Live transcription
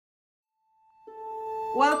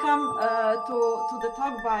Welcome to the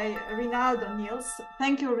talk by Rinaldo Neels.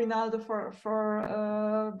 Thank you, Rinaldo,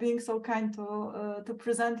 for being so kind to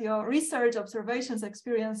present your research, observations,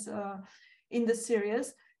 experience in this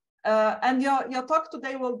series. And your talk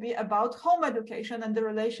today will be about home education and the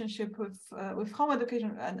relationship with home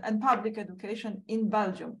education and public education in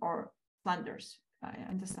Belgium or Flanders. I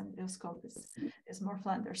understand your scope is more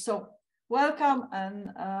Flanders. So welcome,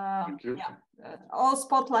 and all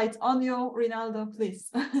spotlights on you, Rinaldo,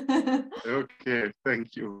 please. Okay,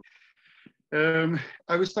 thank you.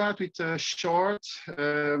 I will start with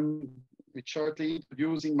shortly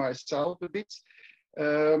introducing myself a bit.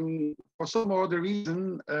 For some other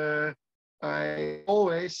reason, I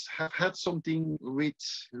always have had something with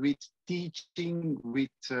teaching,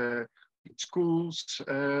 with schools.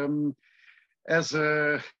 As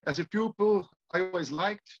a pupil, I always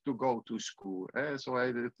liked to go to school. So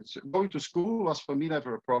going to school was for me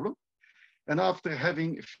never a problem. And after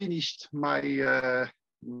having finished my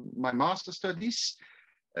my master studies,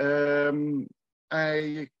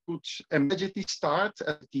 I could immediately start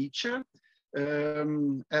as a teacher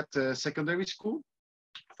at secondary school.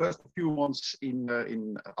 First a few months in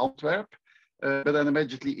Antwerp, but then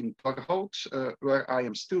immediately in Torhout, where I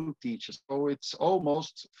am still teacher. So it's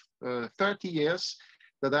almost 30 years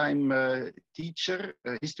that I'm a teacher,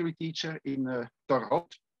 a history teacher in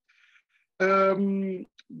Torhout.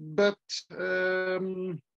 But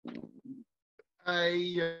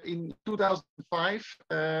in 2005,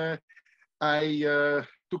 I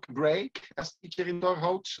took a break as teacher in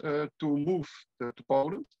Torhout to move to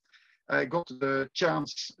Poland. I got the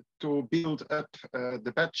chance to build up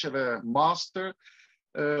the bachelor master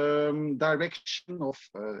direction of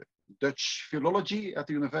Dutch philology at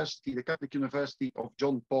the university, the Catholic University of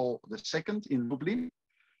John Paul II in Lublin.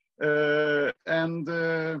 That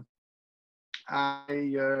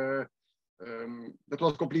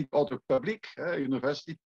was complete out of public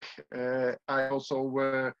university. I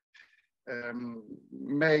also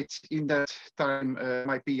made in that time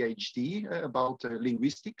my PhD about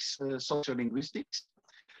linguistics, social linguistics.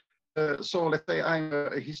 So let's say I'm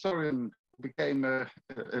a historian who became a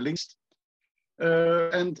linguist.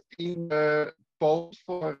 And in Poland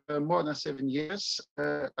for more than 7 years,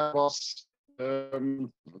 I was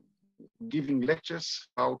giving lectures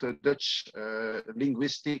about Dutch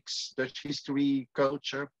linguistics, Dutch history,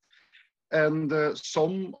 culture, and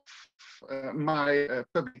some of my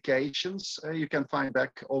publications you can find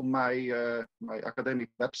back on my my academic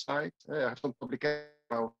website. I have some publications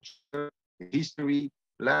about history,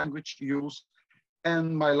 language use,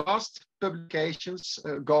 and my last publications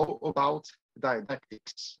go about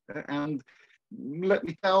didactics. And let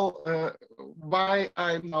me tell why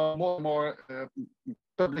I'm now more and more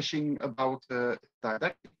publishing about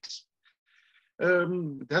didactics.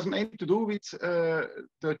 It has mainly to do with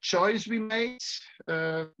the choice we made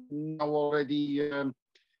now already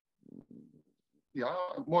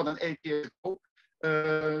more than 8 years ago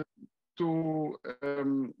to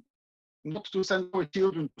not to send our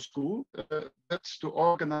children to school, but to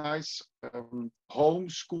organize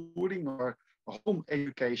homeschooling or home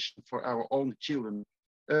education for our own children.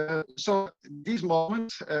 So at this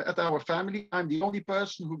moment, at our family, I'm the only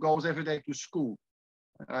person who goes every day to school.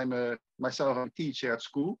 I'm myself a teacher at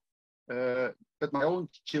school, but my own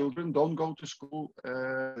children don't go to school.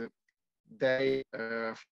 They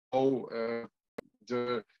follow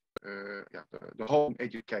the home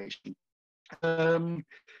education.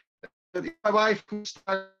 My wife could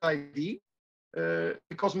start ID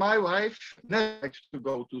because my wife never liked to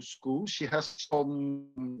go to school. She has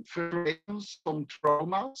some frustrations, some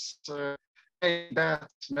traumas, bad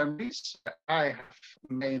memories. I have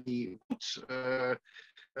many good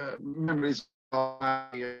memories of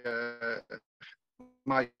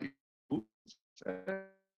my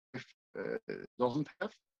doesn't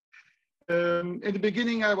have. In the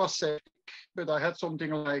beginning, I was sick, but I had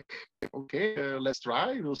something like, okay, let's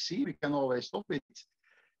try, we'll see, we can always stop it.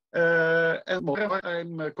 And moreover,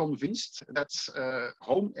 I'm convinced that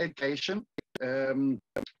home education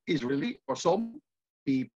is really, for some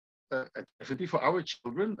people, definitely for our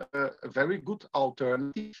children, a very good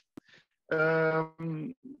alternative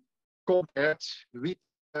compared with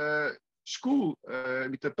school,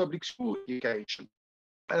 with the public school education.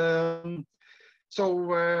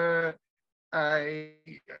 So I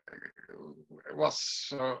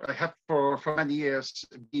have for many years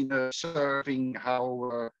been observing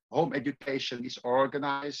how home education is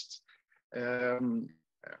organized,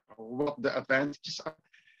 what the advantages are.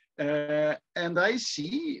 And I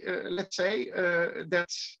see, let's say,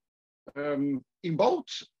 that in both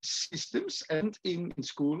systems and in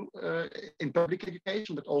school, in public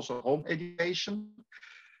education, but also home education.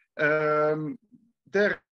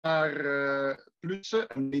 There are plussen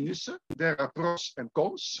and minussen, there are pros and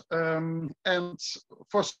cons. And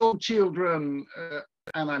for some children,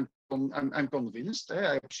 and I'm convinced,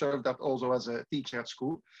 I observed that also as a teacher at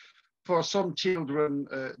school, for some children,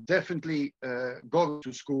 definitely going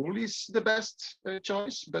to school is the best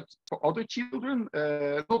choice, but for other children,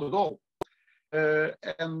 not at all.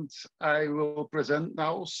 And I will present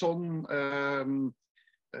now some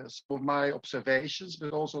of my observations,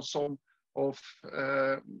 but also some of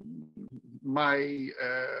my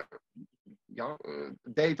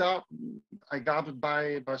data I gathered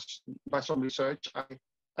by some research I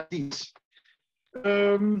did.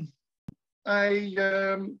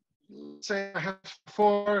 I say I have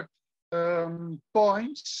 4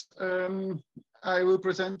 points I will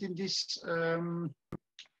present in this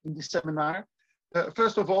seminar.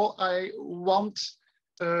 First of all, I want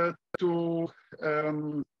to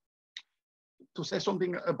say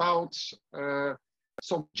something about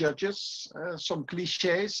some judges, some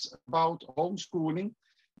cliches about homeschooling,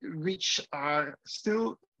 which are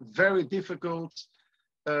still very difficult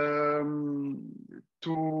to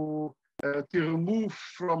remove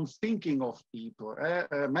from thinking of people.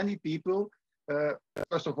 Many people,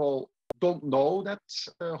 first of all, don't know that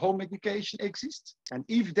home education exists. And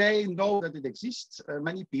if they know that it exists,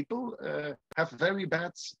 many people have very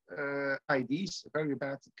bad ideas, very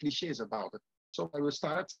bad cliches about it. So I will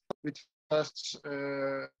start with first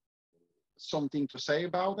something to say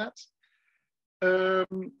about that.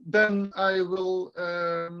 Then I will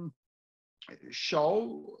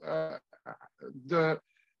show the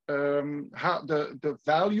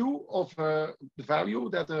value of the value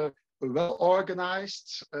that a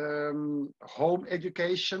well-organized home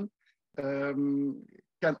education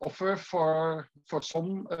can offer for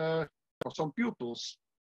some pupils,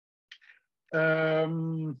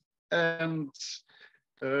 and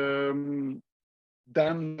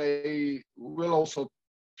then they will also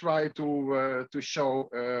try to show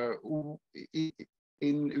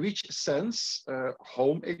in which sense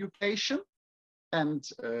home education and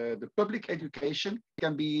the public education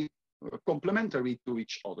can be complementary to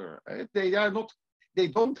each other. They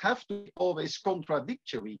don't have to be always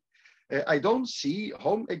contradictory. I don't see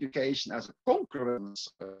home education as a concurrent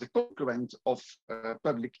of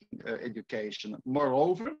public education.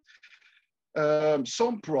 Moreover,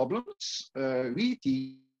 some problems we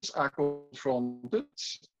teachers are confronted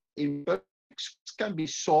in public schools can be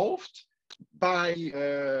solved by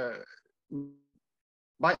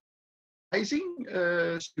advising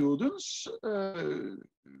students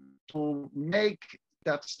to make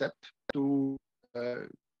that step to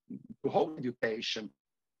home education.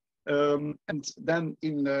 And then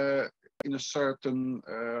in a certain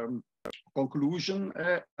conclusion,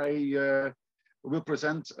 I will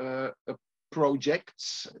present a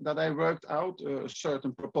project that I worked out, a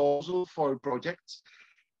certain proposal for a project.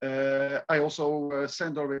 I also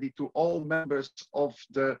sent already to all members of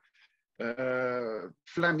the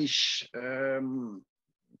Flemish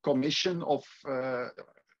Commission of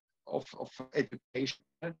Education.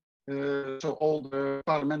 So all the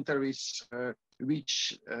parliamentaries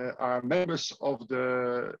which are members of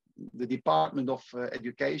the Department of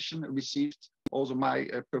Education received also my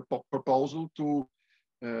proposal to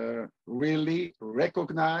really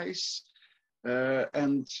recognize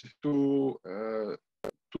and to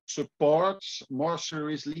support more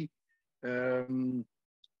seriously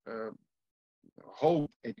home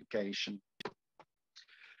education.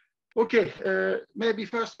 Okay, maybe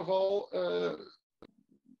first of all,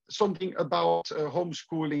 something about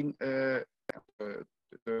homeschooling,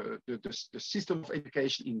 the system of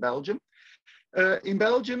education in Belgium. In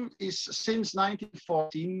Belgium is since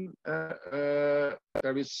 1914,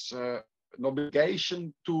 there is an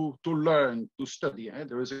obligation to learn, to study.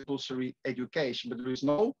 There is a compulsory education, but there is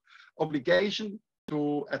no obligation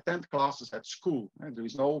to attend classes at school. There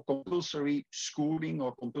is no compulsory schooling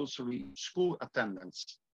or compulsory school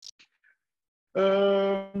attendance.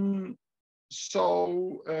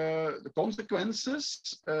 So the consequences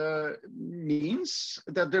means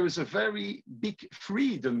that there is a very big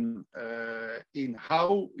freedom in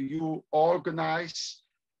how you organize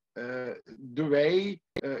the way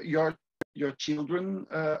your children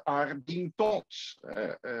are being taught,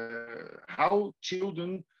 how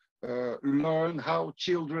children learn, how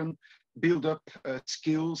children build up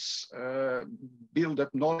skills, build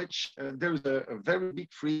up knowledge. There is a very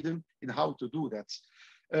big freedom in how to do that.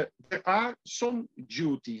 There are some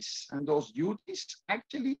duties, and those duties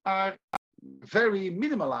actually are very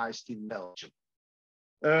minimalized in Belgium.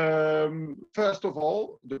 First of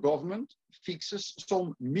all, the government fixes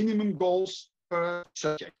some minimum goals per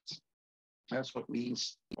subject. That's what it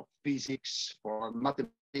means for physics, for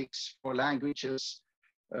mathematics, for languages,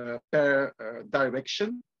 per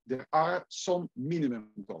direction. There are some minimum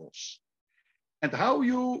goals. And how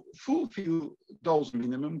you fulfill those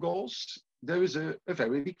minimum goals, there is a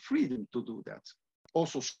very big freedom to do that.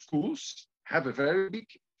 Also, schools have a very big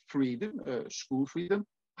freedom, school freedom,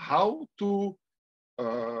 how to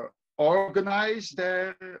organize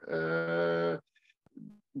their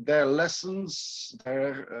lessons,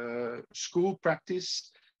 their school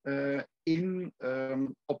practice in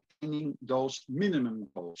obtaining those minimum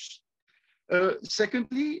goals.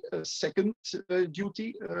 Secondly, second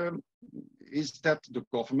duty is that the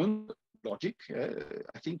government, I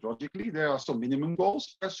think logically, there are some minimum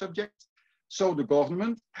goals per subject. So the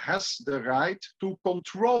government has the right to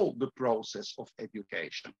control the process of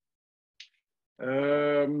education.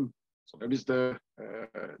 So there is the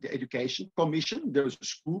Education Commission, there is a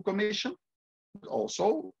School Commission, but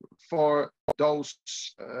also for those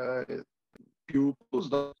pupils,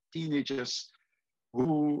 those teenagers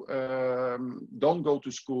who don't go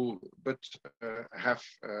to school but have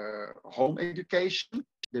home education,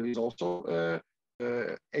 there is also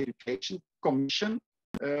Education Commission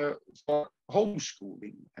for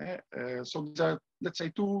homeschooling. So these are, let's say,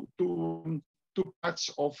 two parts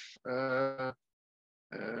of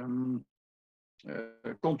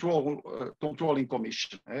controlling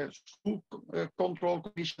commission, school control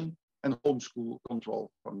commission and homeschool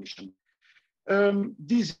control commission.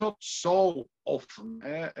 This is not so often.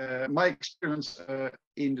 My experience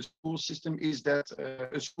in the school system is that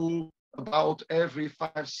a school about every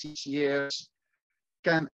 5-6 years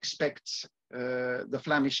can expect the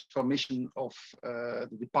Flemish Commission of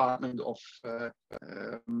the Department of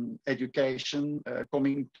Education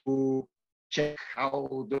coming to check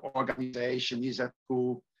how the organization is at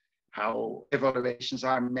school, how evaluations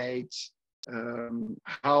are made,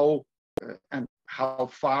 how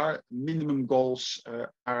far minimum goals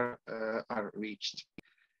are reached.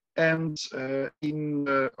 And in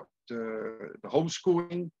the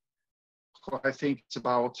homeschooling, I think it's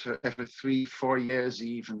about every 3-4 years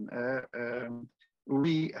even.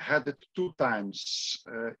 We had it 2 times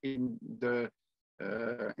in the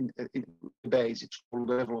basic school,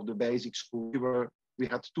 level of the basic school. We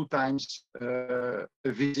had 2 times a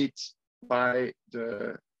visit by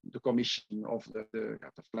the commission of the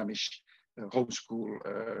Flemish homeschool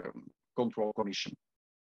control commission.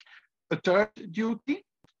 A third duty,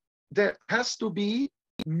 there has to be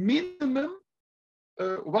minimum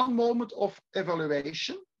 1 moment of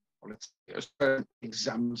evaluation, or let's say a certain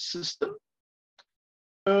exam system,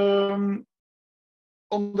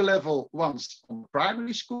 on the level once on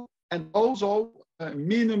primary school, and also a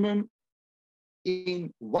minimum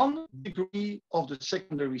in 1 degree of the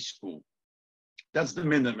secondary school. That's the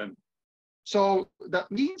minimum. So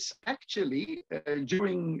that means actually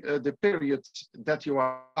during the period that you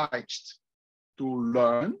are obliged to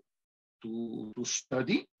learn, to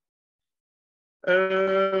study,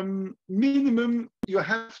 minimum you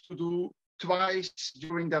have to do twice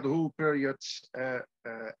during that whole period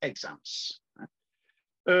exams.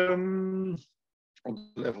 On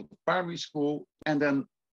the level of primary school, and then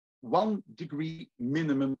 1 degree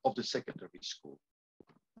minimum of the secondary school.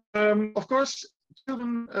 Of course,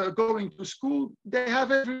 children going to school, they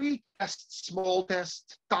have every week tests, small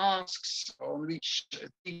tests, tasks on which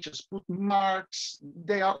teachers put marks.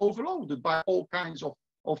 They are overloaded by all kinds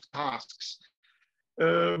of tasks.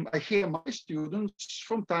 I hear my students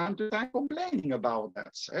from time to time complaining about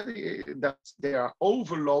that, that they are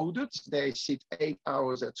overloaded. They sit 8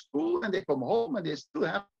 hours at school and they come home and they still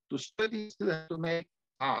have to study, still have to make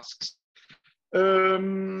tasks.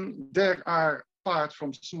 There are, apart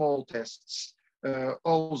from small tests,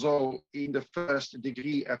 also in the first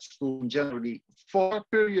degree at school, generally 4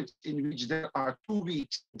 periods in which there are 2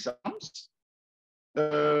 weeks exams.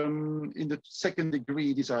 In the second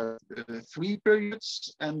degree, these are 3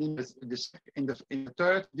 periods, and in the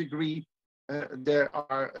third degree, there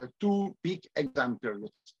are 2 big exam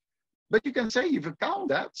periods. But you can say, if you count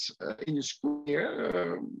that in a school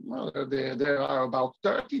year, well, there are about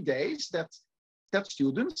 30 days that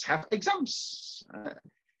students have exams.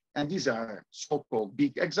 And these are so-called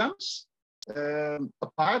big exams,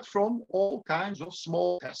 apart from all kinds of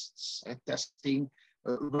small tests, testing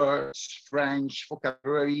words, French,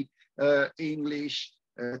 vocabulary, English,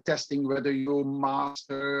 testing whether you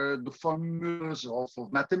master the formulas of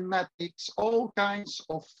mathematics, all kinds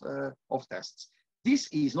of tests. This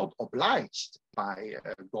is not obliged by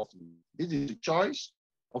government. This is a choice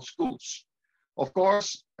of schools. Of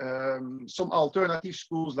course, some alternative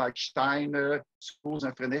schools like Steiner schools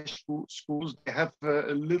and Frenet schools, they have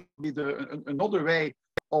a little bit another way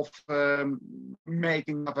of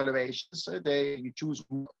making evaluations. They choose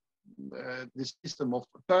the system of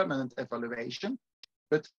permanent evaluation,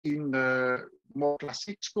 but in more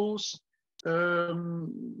classic schools,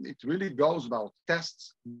 it really goes about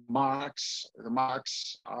tests, marks. The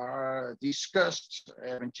marks are discussed.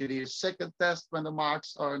 Eventually, a second test when the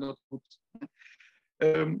marks are not good.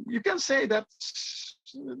 You can say that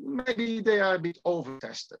maybe they are a bit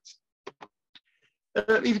over-tested.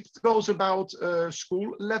 If it goes about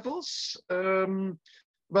school levels,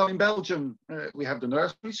 well, in Belgium, we have the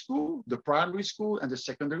nursery school, the primary school, and the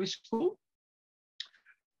secondary school.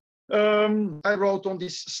 I wrote on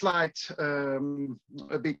this slide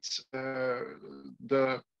a bit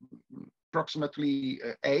the approximately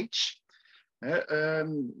age.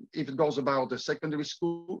 If it goes about the secondary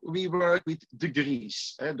school, we work with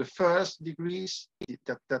degrees. The first degrees,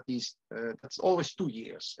 that's always 2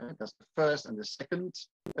 years. That's the first and the second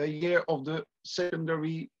year of the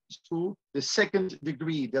secondary school. The second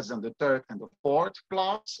degree, that's in the third and the fourth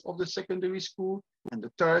class of the secondary school. And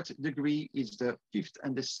the third degree is the fifth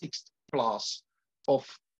and the sixth class of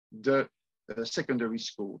the secondary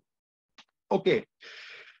school. Okay.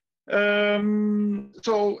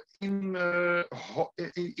 So in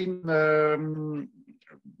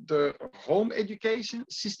the home education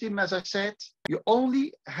system, as I said, you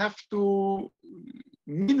only have to,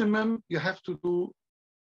 minimum, you have to do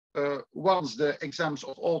once the exams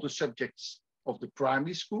of all the subjects of the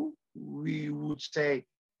primary school. We would say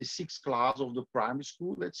the sixth class of the primary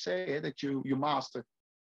school, let's say, that you master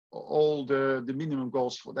all the minimum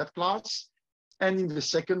goals for that class. And in the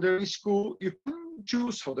secondary school, you can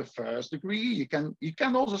choose for the first degree. You can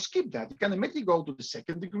also skip that. You can immediately go to the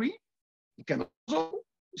second degree. You can also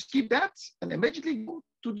skip that and immediately go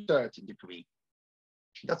to the third degree.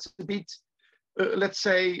 That's a bit, let's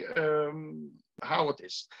say, how it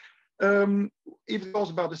is. If it goes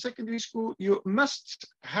about the secondary school, you must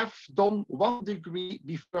have done 1 degree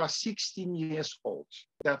before 16 years old.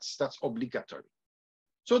 That's obligatory.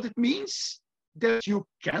 So that means that you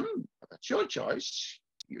can, that's your choice,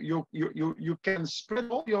 you can spread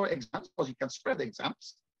all your exams, because you can spread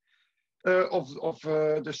exams of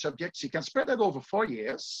the subjects. You can spread that over 4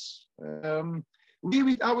 years. We,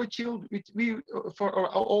 with our children, for our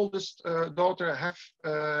oldest daughter, have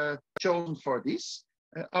chosen for this.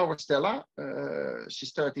 Our Stella,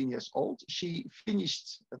 she's 13 years old. She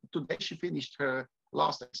finished, today she finished her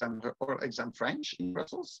last exam, her oral exam French in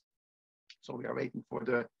Brussels. So we are waiting for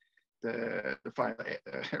the final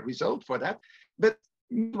result for that. But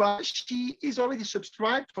meanwhile, she is already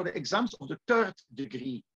subscribed for the exams of the third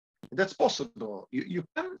degree. That's possible. You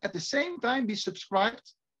can at the same time be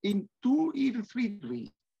subscribed in 2, even 3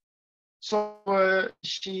 degrees. So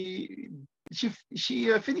she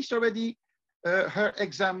finished already her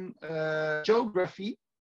exam geography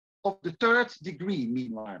of the third degree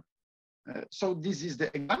meanwhile. So this is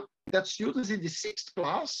the exam that students in the 6th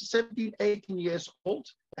class, 17, 18 years old,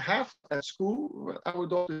 have at school. Our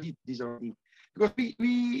daughter did this already. Because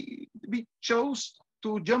we chose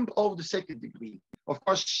to jump over the second degree. Of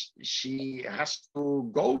course, she has to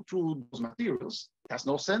go through those materials. It has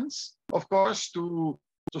no sense, of course, to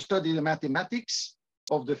study the mathematics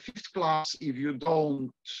of the 5th class if you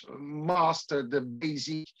don't master the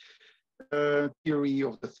basic theory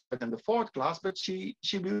of the 3rd and the 4th class, but she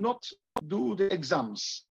will not do the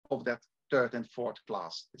exams of that 3rd and 4th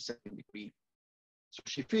class, the second degree. So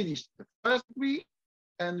she finished the 1st degree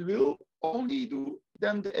and will only do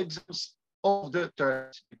then the exams of the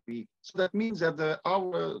 3rd degree. So that means that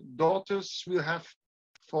our daughters will have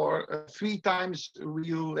for 3 times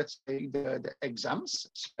real, let's say, the exams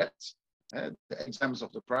spread. The exams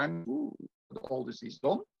of the primary school, the oldest is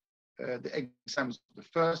done. The exams of the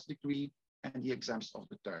 1st degree and the exams of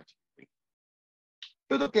the 3rd degree.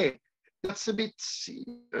 But okay, that's a bit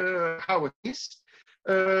how it is.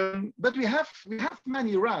 But we have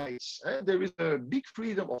many rights. There is a big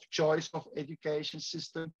freedom of choice of education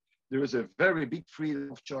system. There is a very big freedom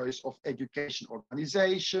of choice of education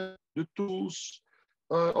organization, the tools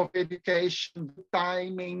of education, the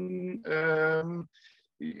timing,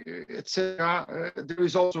 etc. There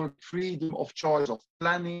is also freedom of choice of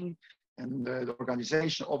planning and the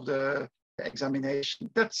organization of the examination.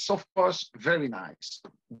 That's of course very nice,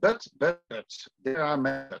 but there are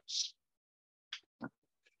methods.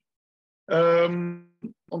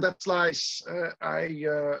 On that slide, I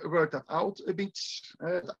worked that out a bit.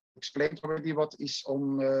 I explained already what is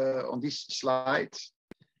on this slide.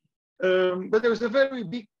 But there is a very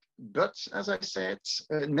big but as I said,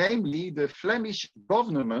 namely the Flemish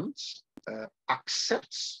government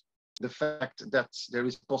accepts the fact that there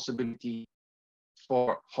is possibility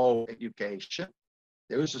for home education.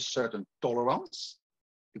 There is a certain tolerance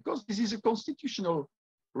because this is a constitutional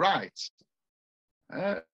right.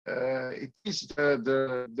 It is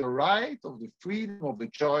the right of the freedom of the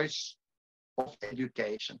choice of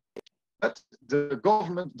education. But the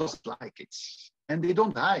government doesn't like it, and they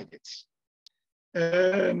don't hide it.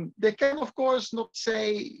 They can, of course, not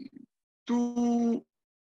say too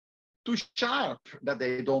sharp that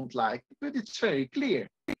they don't like it, but it's very clear.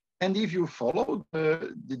 And if you follow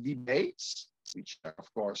the debates, which are,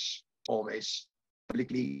 of course, always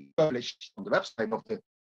publicly published on the website of the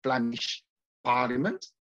Flemish Parliament,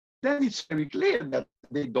 then it's very clear that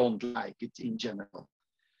they don't like it in general.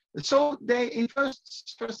 So they, in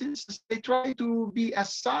first instance, they try to be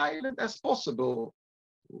as silent as possible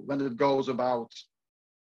when it goes about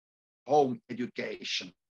home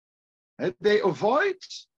education. They avoid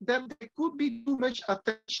that there could be too much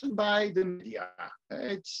attention by the media.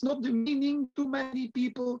 It's not the meaning too many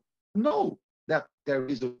people know that there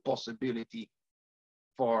is a possibility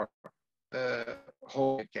for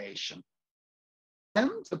home education.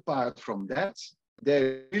 And apart from that,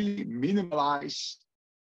 they really minimize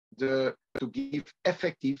to give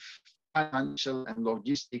effective financial and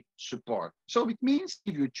logistic support. So it means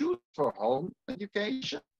if you choose for home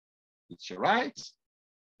education, it's your right,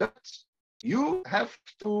 but you have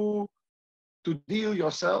to deal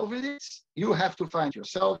yourself with it. You have to find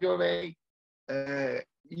yourself your way.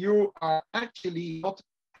 You are actually not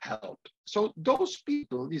helped. So those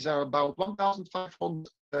people, these are about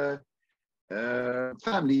 1,500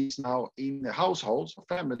 families now in households, or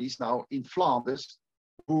families now in Flanders,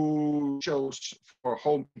 who chose for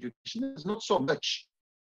home education. It's not so much.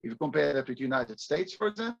 If you compare that with the United States, for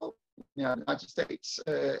example, in the United States,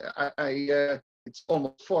 it's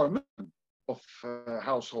almost 4 million of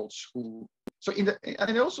households who. So and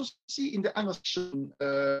I also see in the Anglo-Saxon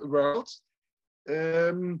world,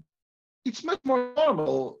 it's much more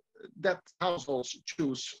normal that households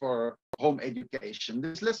choose for home education.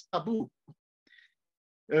 There's less taboo.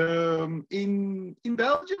 In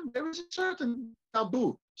Belgium, there is a certain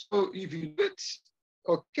taboo. So if you do it,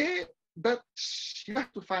 okay, but you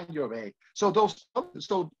have to find your way. So those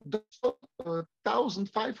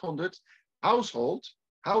 1,500 households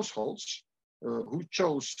who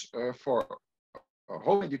chose for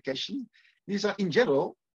home education, these are in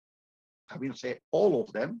general, I will say all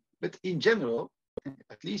of them, but in general,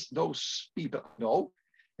 at least those people I know,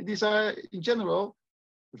 these are in general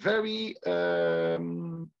very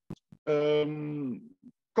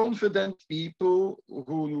confident people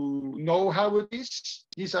who know how it is.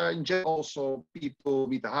 These are in general also people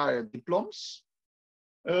with higher diplomas.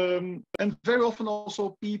 And very often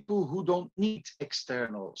also people who don't need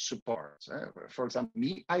external support. For example,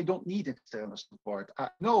 me, I don't need external support. I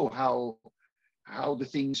know how the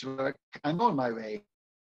things work. I know my way.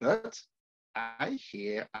 But I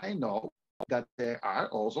know that there are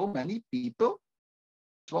also many people.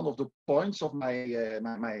 It's one of the points of my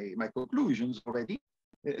conclusions already.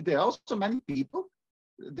 There are also many people.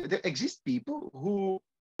 There exist people who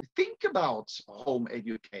think about home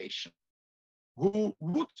education, who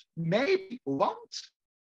would maybe want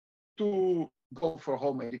to go for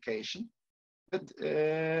home education, but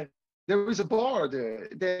there is a border.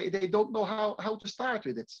 They don't know how to start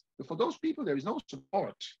with it. But for those people, there is no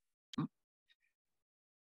support.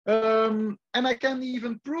 And I can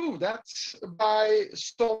even prove that by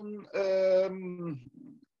some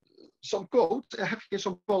quotes. I have here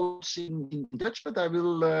some quotes in Dutch, but I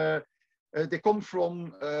will. They come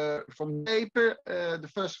from paper. The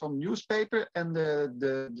first from newspaper, and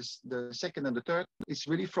the second and the third is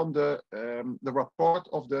really from the report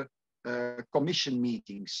of the commission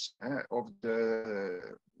meetings of the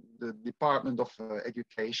Department of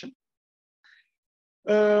Education.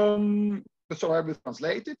 So I will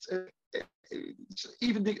translate it.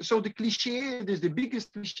 So the cliché, it is the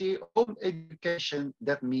biggest cliché, home education,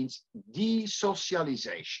 that means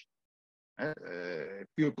desocialization.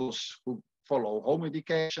 Pupils who follow home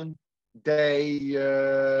education, they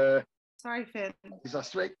sorry, Finn.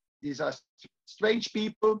 These are strange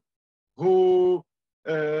people who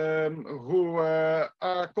are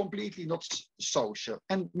completely not social.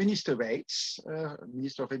 And Minister Waits,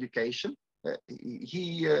 Minister of Education,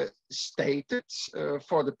 he stated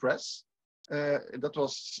for the press, that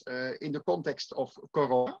was in the context of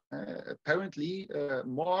Corona. Apparently,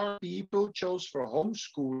 more people chose for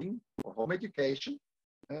homeschooling or home education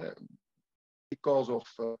because of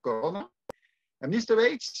Corona. And Mr.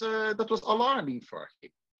 Waits, that was alarming for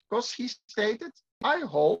him, because he stated I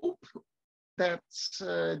hope that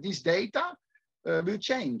this data will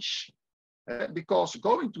change because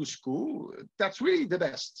going to school, that's really the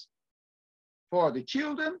best for the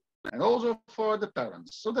children and also for the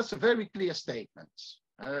parents. So that's a very clear statement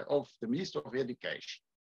of the Minister of Education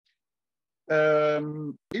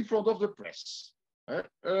in front of the press.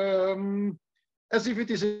 As if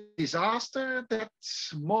it is a disaster that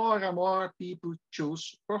more and more people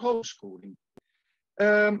choose for homeschooling.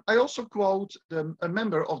 I also quote a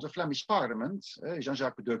member of the Flemish Parliament,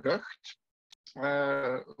 Jean-Jacques de Gucht,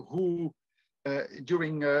 who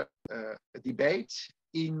during a debate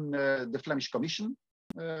in the Flemish Commission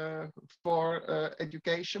for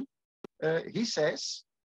Education, he says,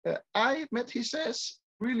 I admit, he says,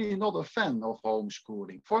 really not a fan of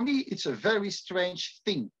homeschooling. For me, it's a very strange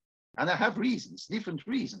thing. And I have reasons, different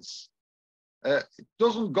reasons. It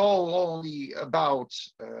doesn't go only about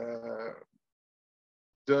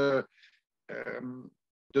the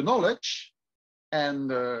knowledge and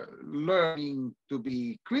learning to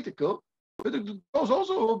be critical, but it goes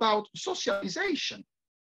also about socialization.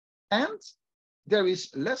 And there is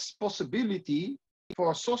less possibility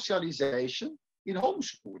for socialization in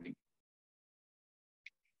homeschooling.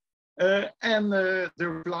 The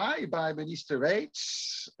reply by Minister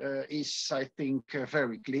Reits is, I think,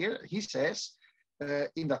 very clear. He says,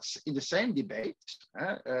 in the same debate,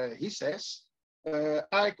 he says,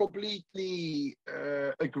 I completely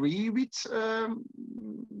agree with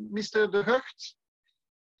Mr. de Gucht.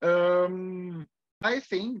 I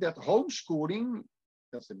think that homeschooling,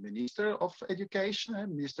 that's the Minister of Education,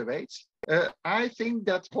 Minister Reits, I think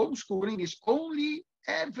that homeschooling is only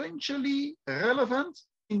eventually relevant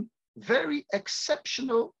in very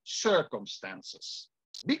exceptional circumstances,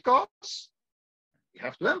 because we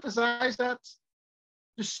have to emphasize that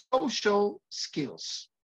the social skills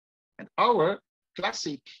and our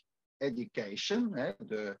classic education,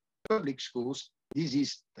 the public schools, this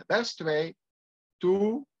is the best way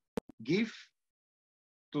to give,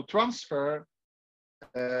 to transfer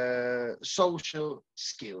social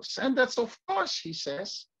skills. And that's, of course, he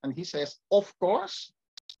says, and he says, of course,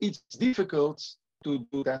 it's difficult to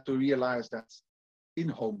do that, to realize that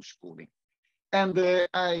in homeschooling. And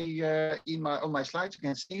on my slides, you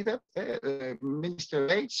can see that Minister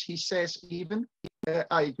Reits, he says even,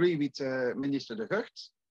 I agree with Minister de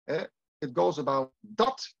Gucht, it goes about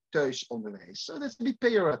dat thuisonderwijs. So that's a bit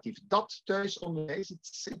pejorative, dat thuisonderwijs.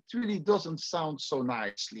 It really doesn't sound so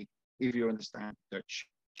nicely if you understand Dutch.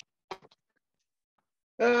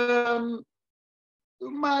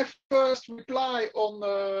 My first reply on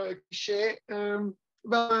cliché,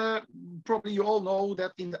 well, probably you all know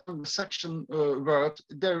that in the Anglo-Saxon world,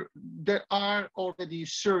 there are already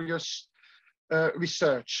serious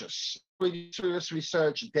research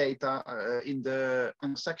data in the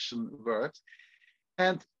Anglo-Saxon world.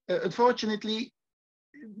 And unfortunately,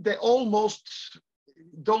 they almost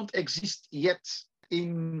don't exist yet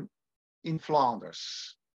in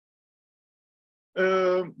Flanders.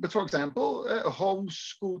 But for example, a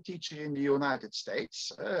homeschool teacher in the United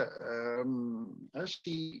States,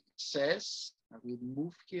 she says, I will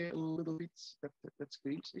move here a little bit, that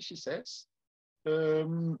screams, she says,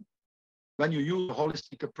 when you use a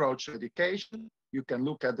holistic approach to education, you can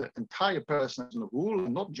look at the entire person as a whole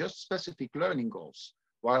and not just specific learning goals.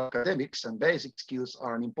 While academics and basic skills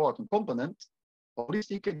are an important component,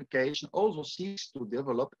 holistic education also seeks to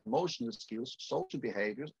develop emotional skills, social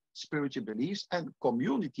behaviors, spiritual beliefs, and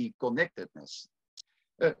community connectedness.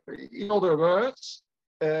 In other words,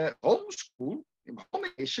 home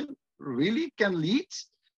education really can lead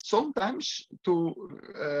sometimes to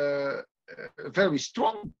very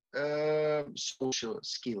strong social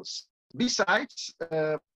skills. Besides,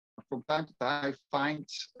 from time to time, I find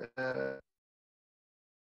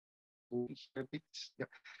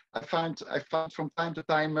I find from time to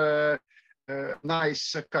time a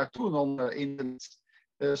nice cartoon on the internet,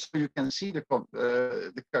 so you can see the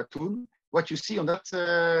cartoon. What you see on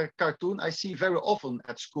that cartoon, I see very often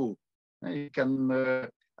at school. You can.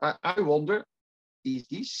 I wonder, is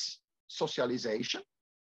this socialization?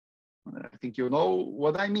 I think you know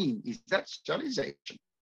what I mean. Is that socialization?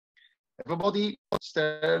 Everybody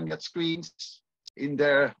staring at screens in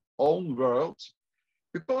their own world.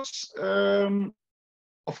 Because,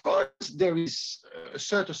 of course, there is a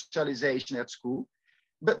certain socialization at school,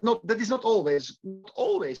 but that is not always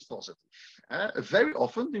positive. Very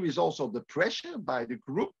often, there is also the pressure by the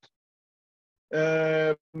group.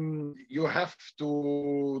 You have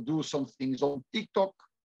to do some things on TikTok.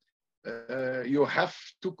 You have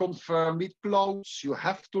to confirm with clothes. You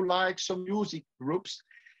have to like some music groups.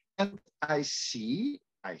 And I see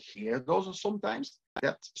I hear those sometimes,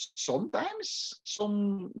 that sometimes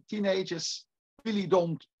some teenagers really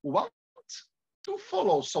don't want to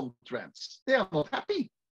follow some trends. They are not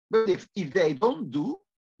happy. But if they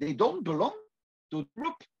they don't belong to the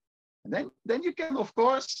group. And then you can, of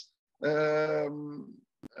course,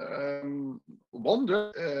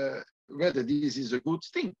 wonder whether this is a good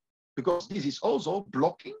thing, because this is also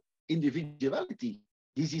blocking individuality.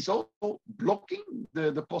 This is also blocking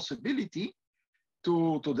the possibility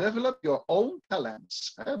to develop your own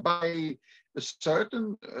talents by a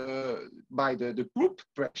certain, by the group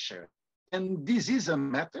pressure. And this is a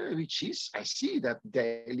matter which is, I see that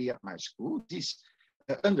daily at my school, this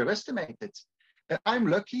underestimated. I'm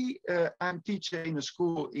lucky, I'm teaching in a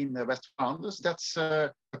school in West Flanders. That's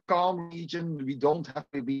a calm region. We don't have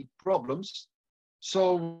big problems.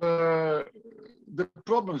 So the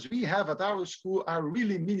problems we have at our school are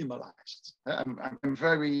really minimalized. I'm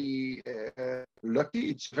very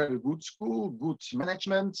lucky. It's a very good school, good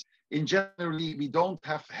management. In general, we don't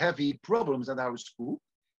have heavy problems at our school.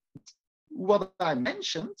 What I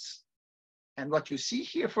mentioned, and what you see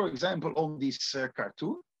here, for example, on this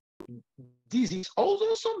cartoon, this is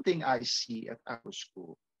also something I see at our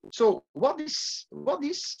school. So what is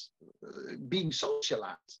being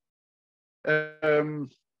socialized? I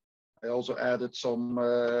also added some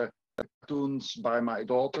cartoons by my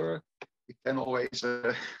daughter. You can always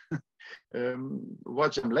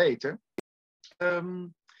watch them later.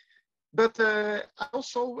 But I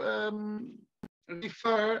also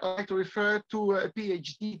I like to refer to a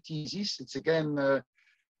PhD thesis. It's again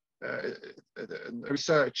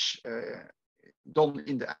research done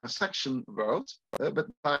in the Anglo-Saxon world, but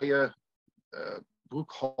by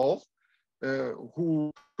Brooke Hall,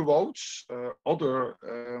 who quotes other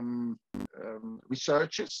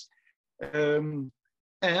researchers. And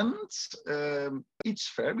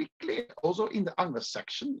it's very clear, also in the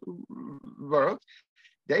Anglo-Saxon world,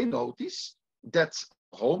 they notice that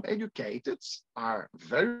home educated are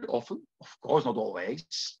very often, of course not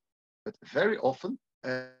always, but very often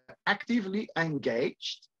actively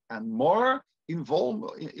engaged and more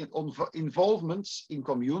involvements in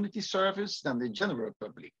community service than the general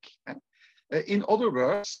public. In other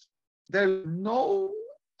words, there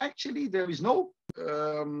is no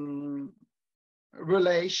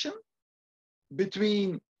relation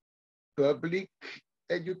between public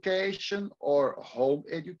education or home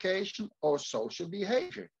education or social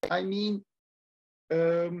behavior. I mean,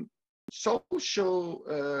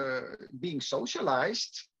 being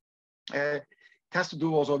socialized has to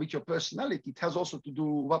do also with your personality. It has also to do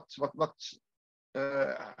what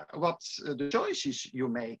the choices you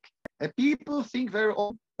make. People think very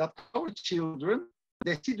often that our children,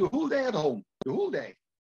 they sit the whole day at home, the whole day,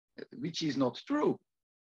 which is not true.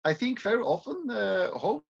 I think very often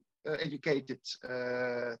home educated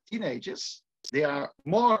teenagers, they are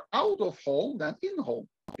more out of home than in home,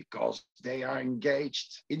 because they are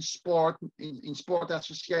engaged in sport, in sport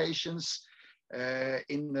associations,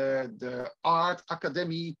 in the art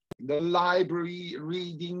academy, the library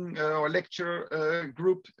reading or lecture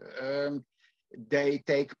group. They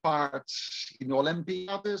take part in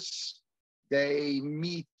Olympiads. They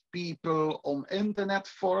meet people on internet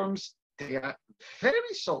forums. They are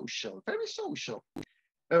very social, very social.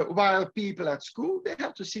 While people at school, they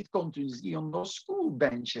have to sit continuously on those school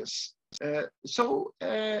benches. So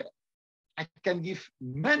I can give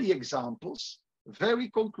many examples, very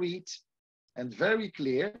concrete and very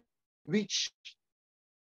clear, which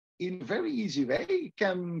in a very easy way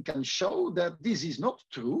can show that this is not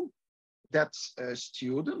true, that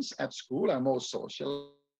students at school are more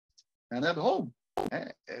social than at home.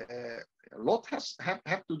 A lot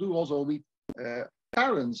have to do also with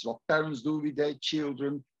parents, what parents do with their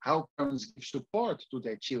children, how parents give support to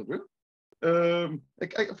their children.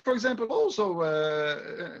 For example, also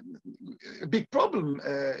a big problem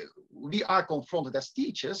we are confronted as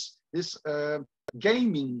teachers is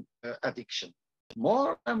gaming addiction.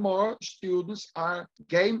 More and more students are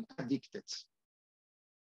game addicted.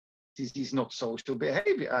 This is not social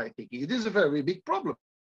behavior, I think. It is a very big problem.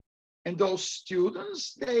 And those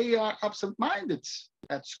students, they are absent-minded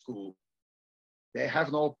at school. They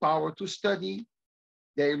have no power to study.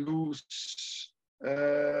 They lose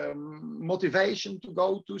motivation to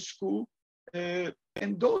go to school. And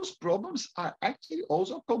those problems are actually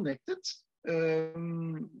also connected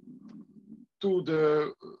to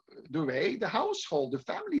the way the household, the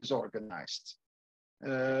family is organized.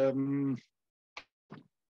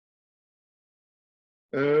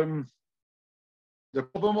 The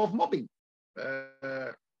problem of mobbing.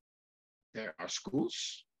 There are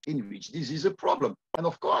schools in which this is a problem. And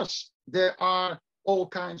of course, there are all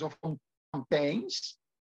kinds of campaigns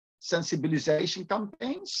sensibilization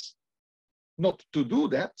campaigns, not to do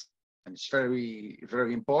that. And it's very,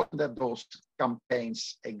 very important that those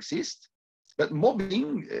campaigns exist. But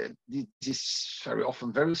mobbing, this is very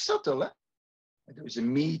often very subtle. There is a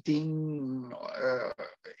meeting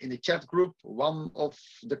in a chat group. One of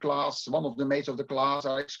the mates of the class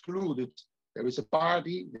are excluded. There is a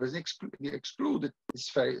party. There is excluded.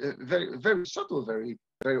 It's very, very, very subtle. Very,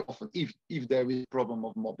 very often, if there is a problem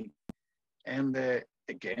of mobbing. And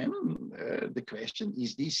again, the question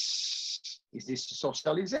is this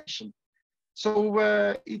socialization? So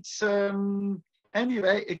it's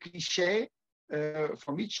anyway a cliche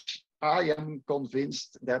from which I am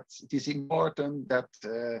convinced that it is important that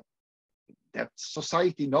that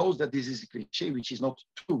society knows that this is a cliche, which is not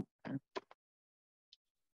true.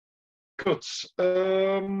 Good.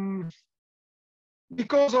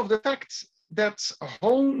 Because of the fact that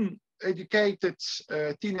home-educated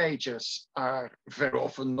teenagers are very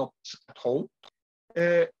often not at home,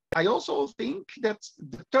 I also think that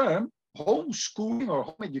the term homeschooling or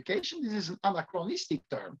home education, this is an anachronistic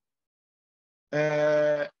term.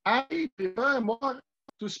 I prefer more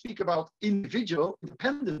to speak about individual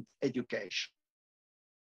independent education.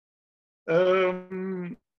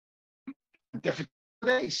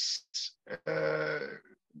 Days,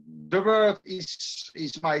 the world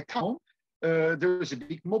is my town. There is a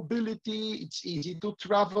big mobility. It's easy to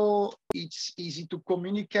travel. It's easy to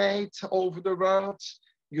communicate over the world.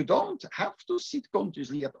 You don't have to sit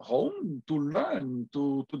continuously at home to learn,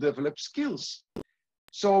 to develop skills.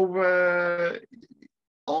 So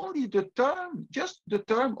only just the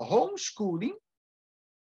term homeschooling,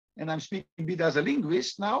 and I'm speaking a bit as a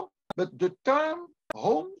linguist now, but the term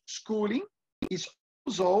homeschooling is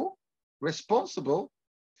also responsible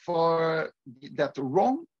for that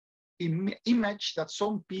wrong image that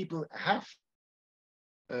some people have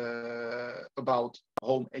about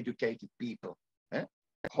home-educated people.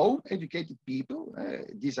 Home-educated people,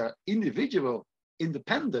 these are individual,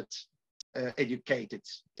 independent, educated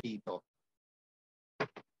people.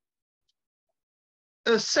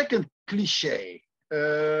 A second cliche,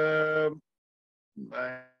 I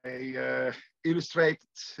illustrate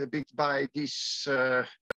a bit by this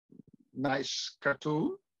nice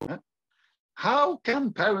cartoon. How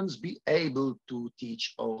can parents be able to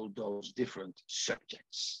teach all those different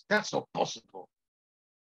subjects? That's not possible.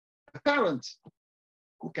 A parent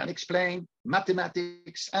who can explain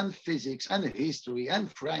mathematics and physics and history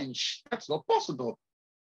and French, that's not possible.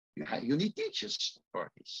 You need teachers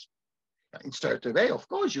for this. In certain way, of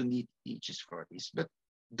course, you need teachers for this, but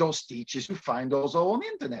those teachers you find also on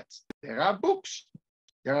internet. There are books,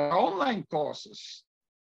 there are online courses,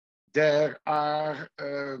 there are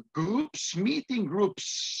groups, meeting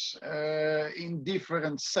groups in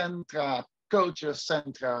different centra, culture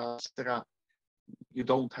centra, etc. You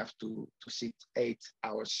don't have to sit 8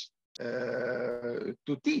 hours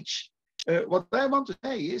to teach. What I want to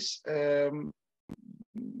say is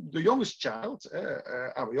the youngest child,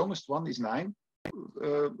 our youngest one is 9.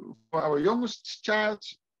 For our youngest child,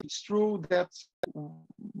 it's true that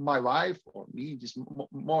my wife, or me, just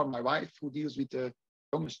more my wife who deals with the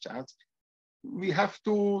youngest child, we have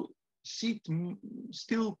to sit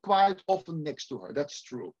still quite often next to her. That's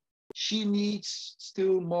true. She needs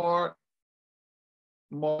still more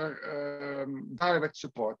direct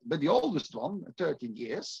support. But the oldest one, 13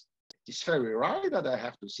 years, it's very rare that I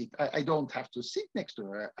have to sit. I don't have to sit next to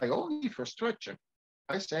her. I only give her structure.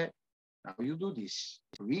 I say, now you do this,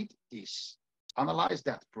 read this, analyze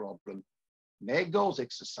that problem, make those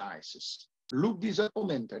exercises, look this up on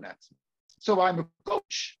the internet. So I'm a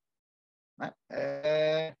coach.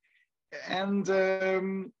 And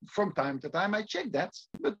from time to time I check that,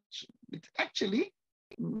 but actually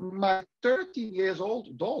my 13 years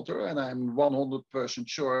old daughter, and I'm 100%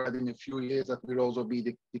 sure that in a few years that will also be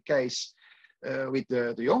the case with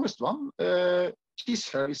the youngest one, she's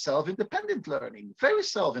very self-independent learning, very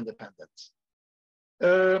self-independent.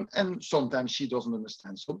 And sometimes she doesn't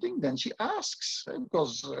understand something, then she asks,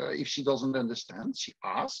 because if she doesn't understand, she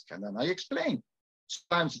asks, and then I explain.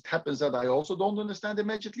 Sometimes it happens that I also don't understand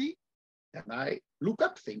immediately, then I look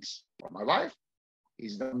up things. For my wife,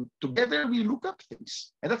 is then together we look up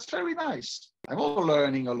things, and that's very nice. I'm also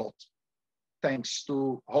learning a lot thanks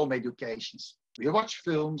to home educations. We watch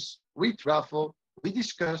films, we travel, we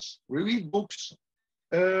discuss, we read books.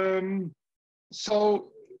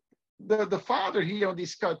 So the father here on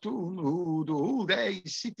this cartoon, who the whole day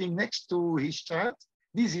is sitting next to his child,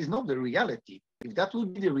 this is not the reality. If that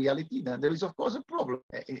would be the reality, then there is of course a problem.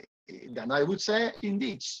 Then I would say,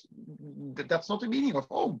 indeed, that's not the meaning of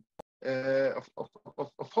home.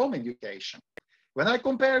 Of home education. When I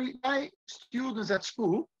compare my students at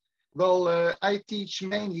school, Well, I teach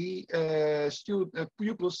mainly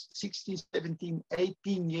pupils 16, 17,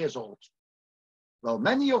 18 years old. Well,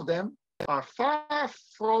 many of them are far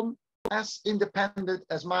from as independent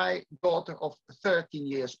as my daughter of 13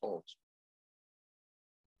 years old.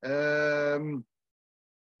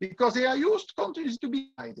 Because they are used continuously to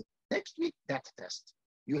be guided. Next week, that test.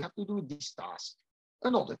 You have to do this task,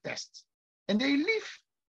 another test. And they live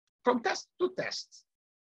from test to test.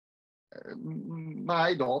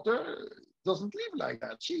 My daughter doesn't live like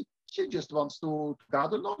that. She just wants to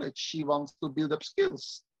gather knowledge. She wants to build up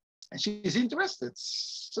skills. And she's interested.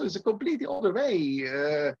 So it's a completely other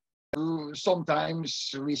way.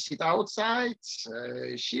 Sometimes we sit outside,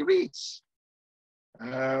 she reads.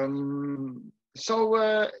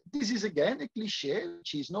 This is again a cliche,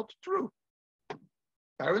 which is not true.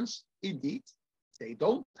 Parents, indeed, they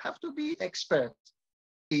don't have to be experts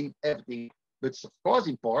in everything, but it's of course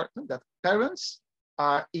important that parents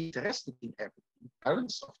are interested in everything.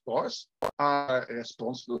 Parents, of course, are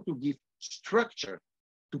responsible to give structure,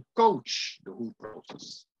 to coach the whole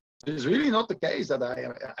process. It's really not the case that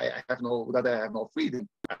I have no freedom.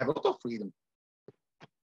 I have a lot of freedom.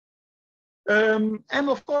 And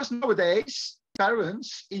of course, nowadays,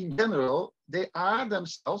 parents in general, they are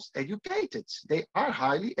themselves educated. They are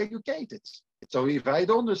highly educated. So if I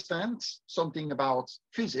don't understand something about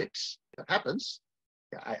physics that happens,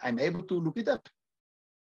 I'm able to look it up,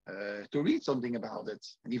 to read something about it.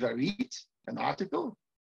 And if I read an article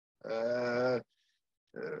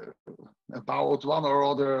about one or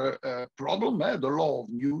other problem, the law of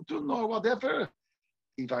Newton or whatever,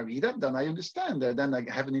 if I read it, then I understand. Then I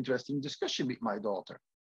have an interesting discussion with my daughter.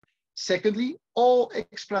 Secondly, all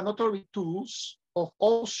explanatory tools of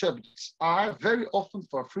all subjects are very often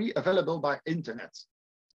for free available by internet.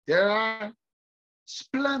 There are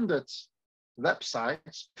splendid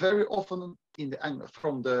websites, very often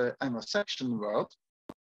from the Anglo-Saxon world,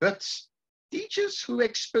 but teachers who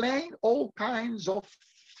explain all kinds of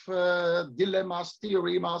dilemmas,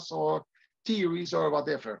 theoremas, or theories or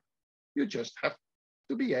whatever. You just have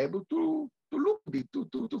to be able to look a bit,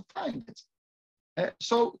 to find it.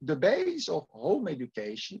 So the base of home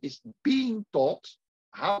education is being taught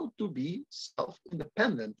how to be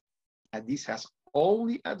self-independent. And this has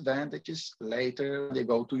only advantages later when they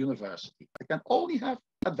go to university. It can only have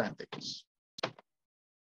advantages.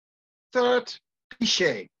 Third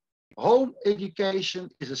cliché, home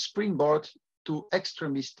education is a springboard to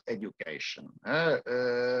extremist education.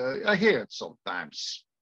 I hear it sometimes.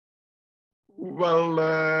 Well,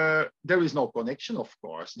 there is no connection, of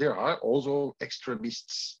course. There are also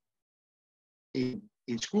extremists in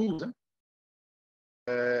schools.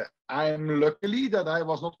 I'm luckily that I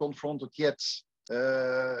was not confronted yet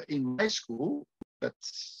in my school, but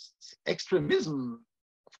extremism,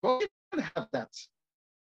 of course, you can have that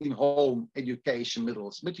in home education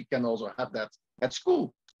middles, but you can also have that at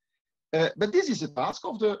school. But this is a task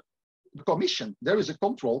of the commission. There is a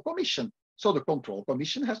control commission. So the control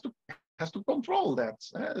commission has to control that.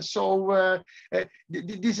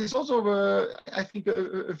 This is also, I think,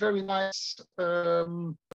 a very nice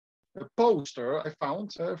poster I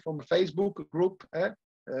found from a Facebook group,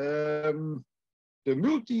 the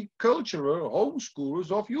multicultural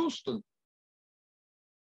homeschoolers of Houston.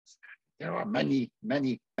 There are many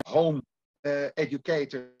home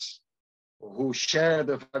educators who share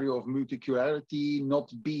the value of multiculturality,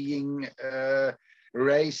 not being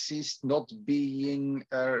racist, not being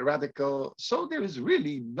radical. So there is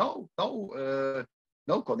really no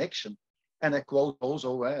connection. And I quote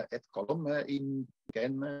also at column in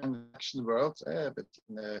Action World, but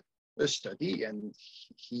in a study, and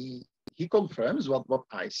he confirms what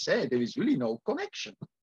I said. There is really no connection.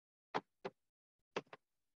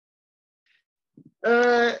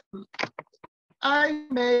 I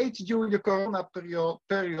made during the Corona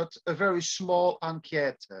period a very small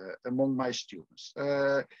enquete among my students.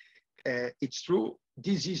 It's true,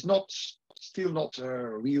 this is still not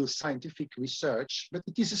a real scientific research, but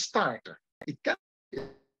it is a starter. It can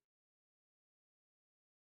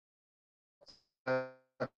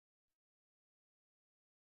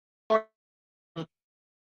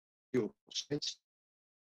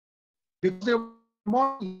because there are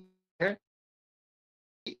more here.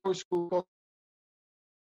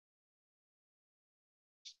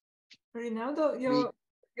 Rinaldo,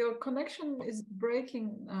 your connection is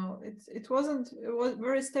breaking now. It was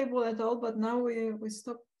very stable at all, but now we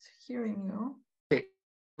stopped hearing you. Okay.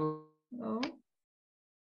 No.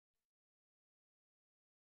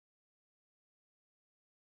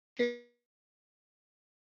 Okay.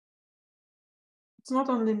 It's not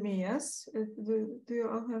only me, yes? Do you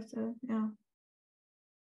all have to, yeah.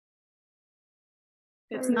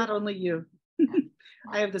 It's not only you.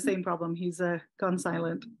 I have the same problem. He's gone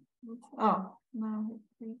silent. Oh, no.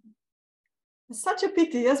 It's such a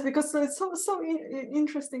pity, yes, because it's so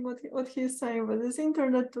interesting what he's saying, but this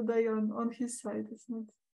internet today on his side is not.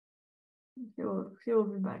 He will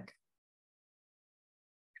be back.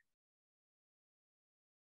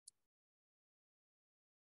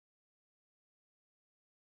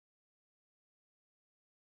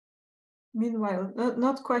 Meanwhile,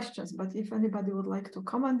 not questions, but if anybody would like to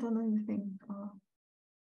comment on anything,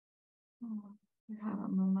 we have a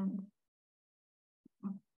moment.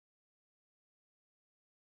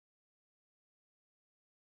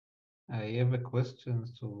 I have a question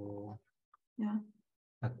to. Yeah.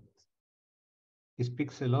 He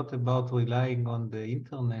speaks a lot about relying on the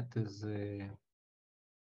internet as a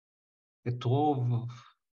trove of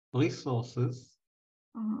resources.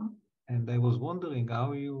 And I was wondering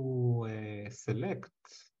how you select.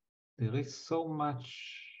 There is so much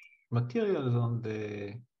material on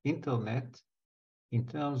the internet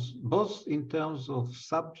both in terms of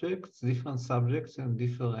subjects, different subjects and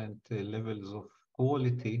different levels of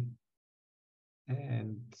quality.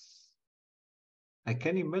 And I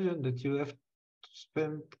can imagine that you have to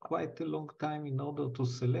spend quite a long time in order to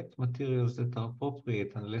select materials that are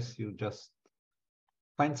appropriate, unless you just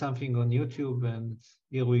find something on YouTube and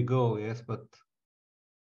here we go, yes, but...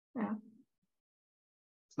 Yeah.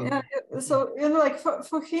 So like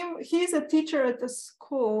for him, he's a teacher at the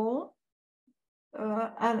school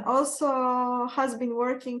and also has been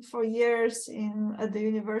working for years at the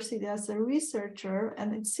university as a researcher.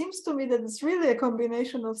 And it seems to me that it's really a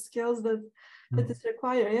combination of skills that is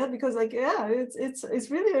required. Yeah, because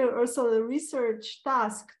it's really also a research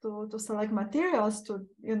task to select materials to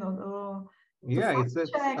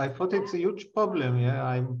I thought it's a huge problem.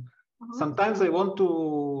 Yeah, sometimes I want to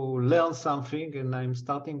learn something and I'm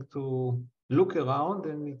starting to look around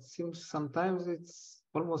and it seems sometimes it's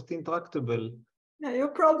almost intractable. Yeah, you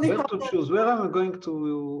probably have to choose where am I going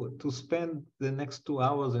to spend the next 2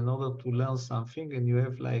 hours in order to learn something, and you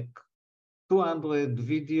have like 200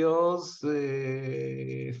 videos,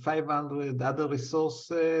 500 other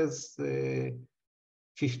resources,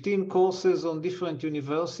 15 courses on different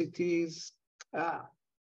universities.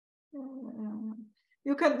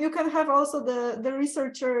 You can have also the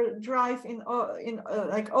researcher drive in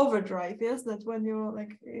like overdrive, yes, that when you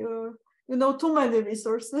know too many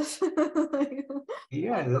resources.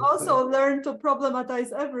 Yeah. Also learn to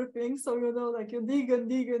problematize everything, so like you dig and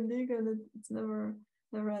dig and dig, and it's never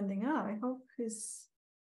ending. I hope he's.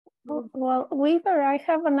 Well, Weaver, I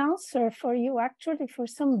have an answer for you. Actually, for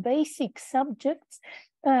some basic subjects,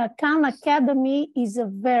 Khan Academy is a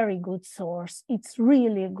very good source. It's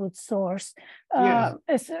really a good source.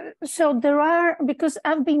 So there are, because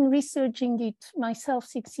I've been researching it myself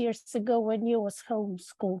 6 years ago when you was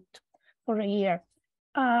homeschooled for a year.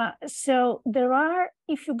 So there are,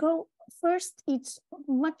 if you go first, it's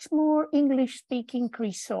much more English-speaking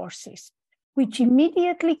resources, which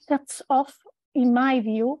immediately cuts off, in my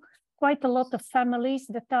view, quite a lot of families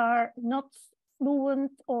that are not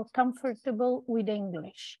fluent or comfortable with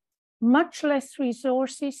English. Much less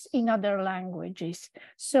resources in other languages.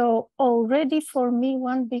 So already for me,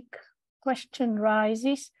 one big question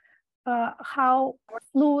rises, how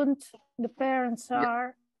fluent the parents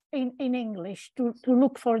are in English to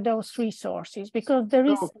look for those resources, because there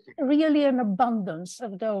is really an abundance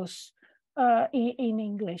of those in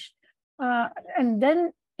English. And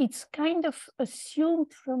then it's kind of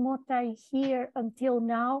assumed from what I hear until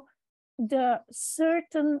now, the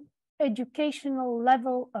certain educational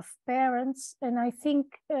level of parents. And I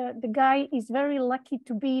think the guy is very lucky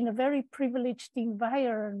to be in a very privileged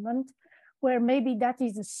environment where maybe that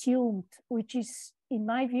is assumed, which is, in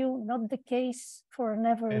my view, not the case for an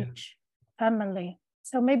average family.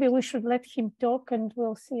 So maybe we should let him talk and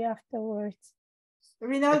we'll see afterwards.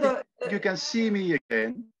 Rinaldo, you can see me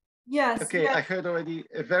again. Yes. Okay, yes. I heard already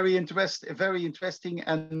a very interesting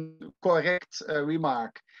and correct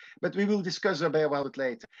remark, but we will discuss about it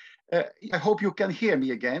later. I hope you can hear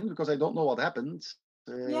me again, because I don't know what happened.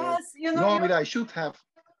 Yes, normally I should have.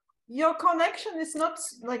 Your connection is not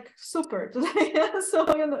like super today, so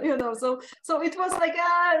so it was like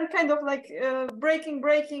kind of like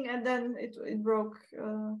breaking, and then it broke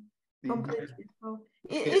completely. So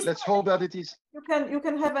let's hope that it is. You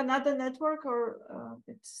can have another network, or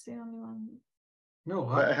it's the only one. No,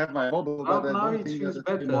 I have my mobile, but I don't think that it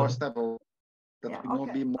will be more stable. That will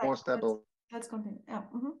not be more stable. Let's continue. Yeah.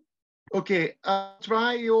 Okay, I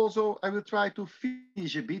will try to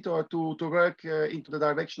finish a bit, or to work into the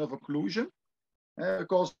direction of conclusion,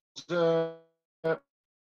 because I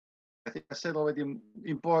think I said already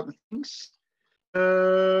important things.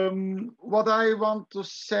 What I want to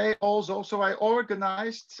say also, so I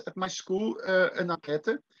organized at my school an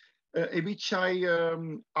enquête in which I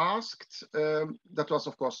asked, that was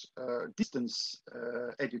of course distance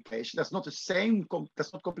education. That's not the same,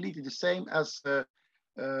 that's not completely the same as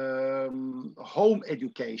home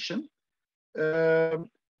education.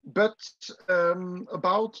 But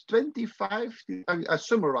about 25, I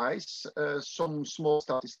summarize some small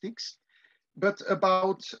statistics, but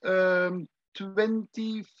about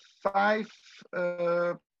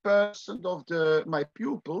 25% of my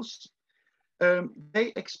pupils,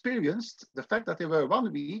 they experienced the fact that they were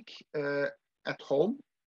 1 week at home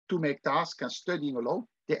to make tasks and studying alone.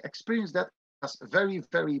 They experienced that as very,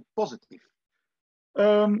 very positive.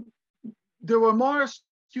 There were more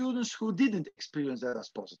students who didn't experience that as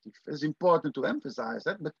positive. It's important to emphasize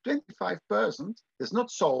that, but 25% is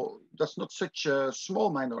not so, that's not such a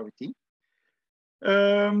small minority.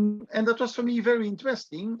 And that was for me very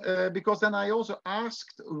interesting because then I also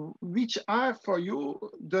asked which are for you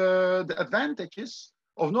the advantages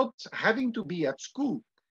of not having to be at school.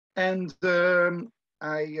 And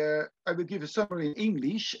I will give a summary in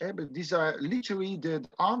English, but these are literally the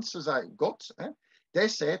answers I got. They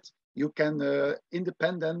said you can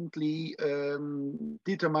independently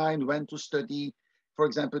determine when to study. For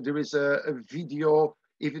example, there is a video.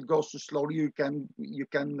 If it goes too slowly, you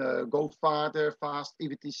can go farther, fast.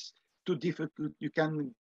 If it is too difficult, you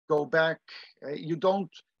can go back. You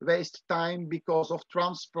don't waste time because of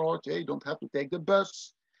transport. You don't have to take the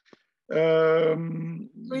bus.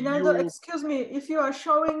 Rinaldo, excuse me, if you are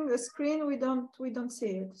showing the screen, we don't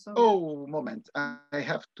see it. So. Oh, moment. I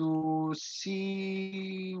have to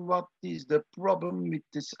see what is the problem with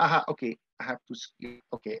this. Aha, okay. I have to skip.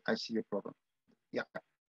 Okay, I see a problem. Yeah.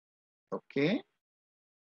 Okay.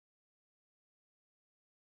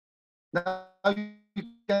 Now you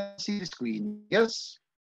can see the screen, yes?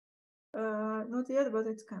 Not yet, but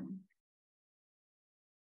it's coming.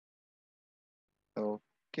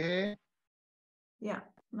 Okay. Yeah,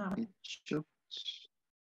 now. It should.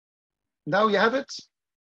 Now you have it?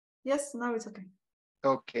 Yes, now it's okay.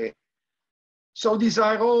 Okay. So these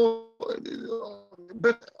are all,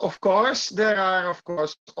 but of course, there are, of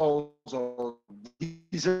course, also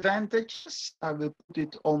disadvantages. I will put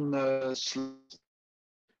it on the slide.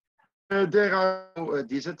 There are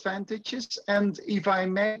disadvantages, and if I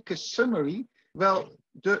make a summary, well,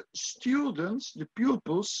 the students, the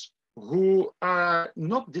pupils who are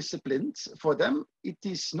not disciplined, for them, it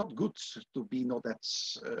is not good to be not at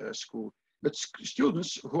school. But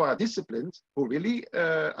students who are disciplined, who really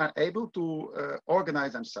are able to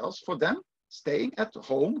organize themselves, for them, staying at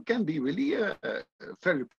home can be really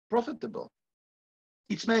very profitable.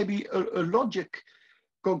 It's maybe a logic.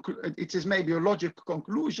 It is maybe a logical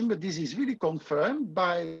conclusion, but this is really confirmed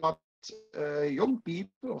by what young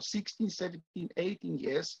people of 16, 17, 18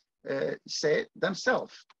 years say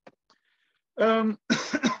themselves.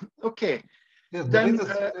 Okay, yes, then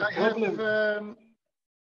I have,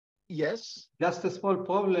 yes? Just a small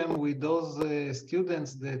problem with those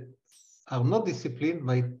students that are not disciplined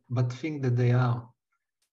but think that they are.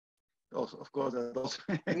 Also, of course, that also.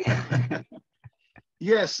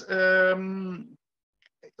 Yes.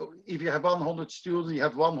 If you have 100 students, you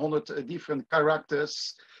have 100 different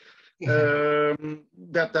characters.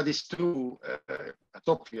 That is true. It's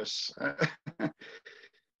obvious,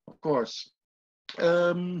 of course.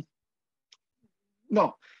 No,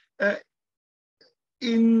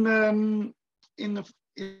 in the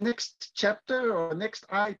next chapter or next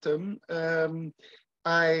item,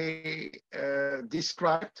 I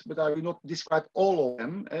described, but I will not describe all of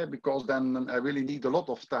them because then I really need a lot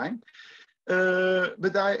of time.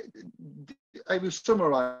 But I will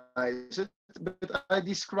summarize it. But I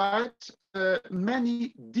described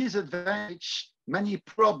many disadvantages, many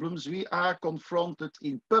problems we are confronted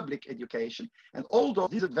in public education, and all those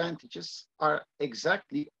disadvantages are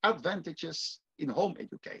exactly advantages in home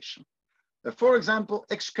education. For example,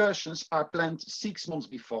 excursions are planned 6 months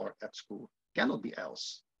before at school. Cannot be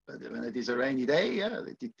else. But when it is a rainy day,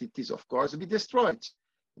 it is of course to be destroyed.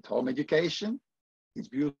 At home education, it's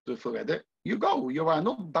beautiful weather. You go. You are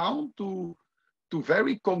not bound to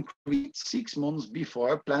very concrete 6 months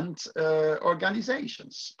before planned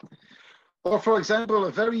organizations. Or for example,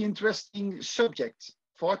 a very interesting subject.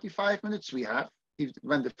 45 minutes we have.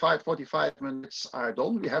 When the 45 minutes are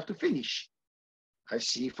done, we have to finish. I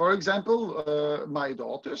see, for example, my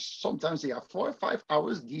daughters, sometimes they have 4 or 5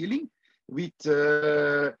 hours dealing with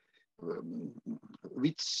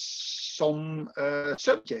some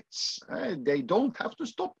subjects. They don't have to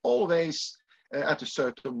stop always at a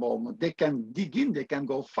certain moment. They can dig in, they can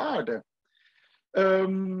go farther.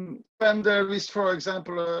 When there is, for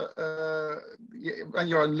example, when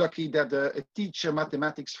you're lucky that a teacher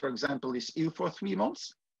mathematics, for example, is ill for 3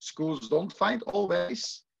 months, schools don't find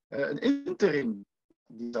always an interim.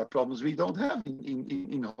 These are problems we don't have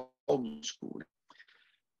in homeschooling.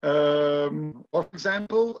 For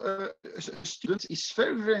example, a student is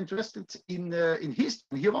very, very interested in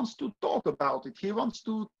history. He wants to talk about it. He wants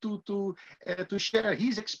to share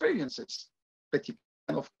his experiences. But you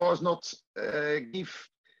can, of course, not give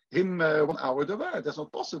him 1 hour the word. That's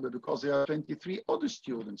not possible because there are 23 other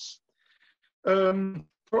students.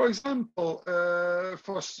 For example,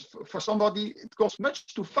 for somebody, it goes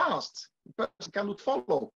much too fast. The person cannot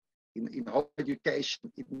follow. In home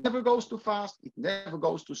education, it never goes too fast, it never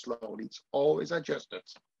goes too slowly, it's always adjusted.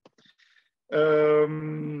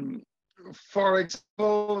 For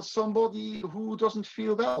example, somebody who doesn't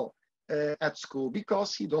feel well at school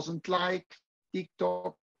because he doesn't like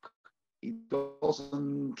TikTok, he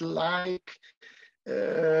doesn't like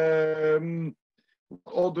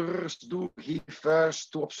others do, he prefers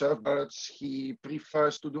to observe birds, he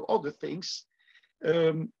prefers to do other things.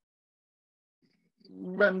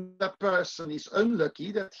 When that person is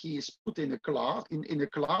unlucky that he is put in a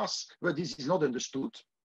class where this is not understood,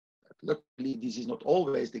 luckily this is not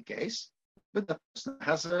always the case, but that person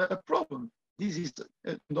has a problem. This is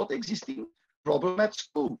not existing problem at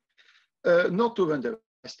school. Not to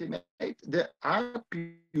underestimate, there are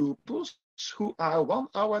pupils who are 1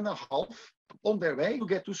 hour and a half on their way to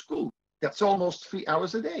get to school. That's almost 3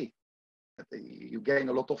 hours a day. You gain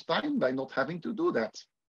a lot of time by not having to do that.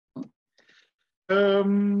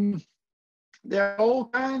 There are all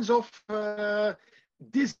kinds of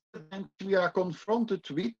disadvantages we are confronted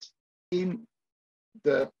with in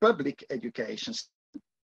the public education system,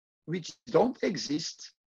 which don't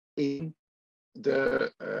exist in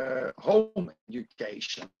the home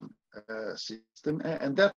education system,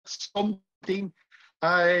 and that's something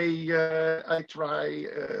I try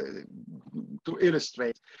to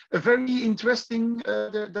illustrate. A very interesting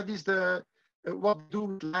that is the what do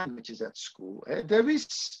with languages at school. There is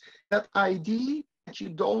that idea that you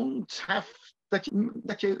don't have that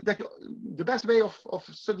the best way of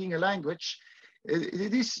studying a language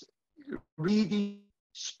it is reading,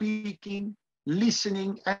 speaking,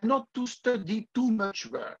 listening, and not to study too much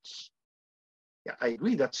words. Yeah, I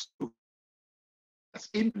agree that's true. That's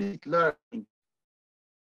implicit learning.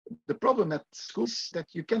 The problem at school is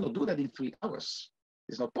that you cannot do that in 3 hours.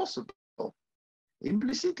 It's not possible.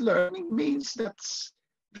 Implicit learning means that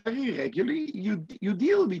very regularly you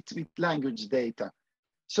deal with language data.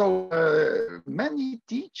 So many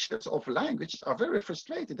teachers of language are very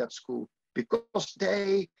frustrated at school because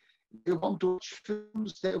they want to watch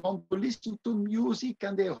films, they want to listen to music,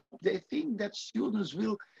 and they think that students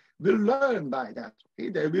will learn by that. Okay?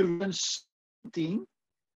 They will learn something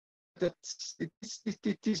that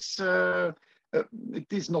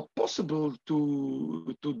it is not possible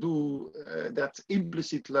to do that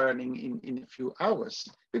implicit learning in a few hours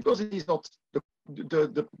because it is not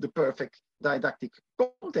the perfect didactic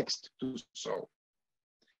context to so.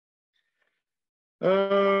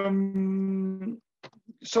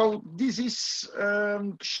 So this is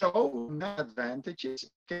show advantages.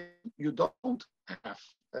 You don't have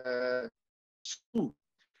school.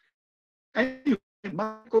 And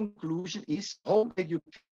my conclusion is home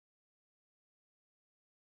education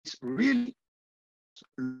is really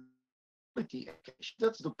quality education.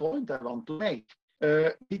 That's the point I want to make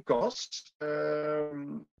because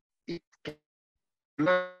it can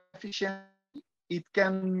learn efficiently. It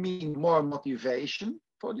can mean more motivation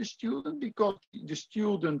for the student because the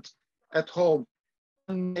student at home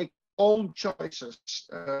can make own choices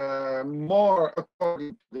more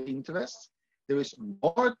according to the interests. There is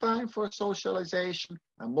more time for socialization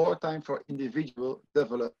and more time for individual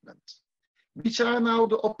development. Which are now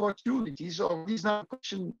the opportunities, or is now a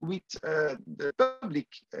question with the public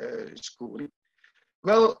schooling?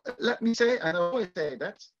 Well, let me say, and I always say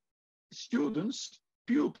that students,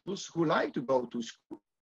 pupils who like to go to school,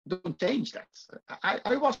 don't change that.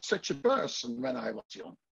 I was such a person when I was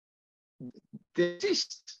young. They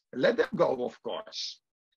exist. Let them go, of course.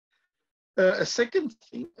 A second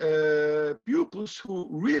thing, pupils who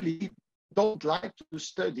really don't like to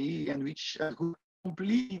study and who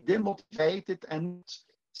completely demotivated and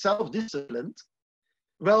self-disciplined,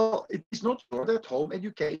 well, it is not sure that home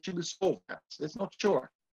education will solve that. It's not sure.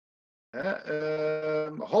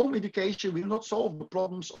 Home education will not solve the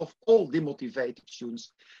problems of all demotivated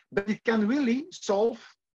students, but it can really solve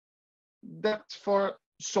that for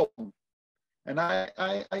some. And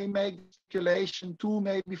I make calculation 2,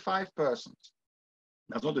 maybe 5%.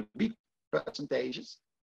 That's not a big percentages,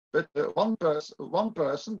 but one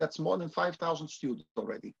person, that's more than 5,000 students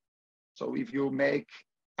already. So if you make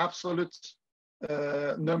absolute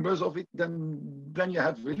numbers of it, then you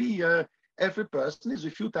have really every person is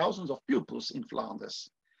a few thousands of pupils in Flanders.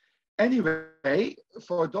 Anyway,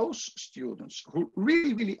 for those students who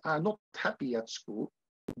really are not happy at school,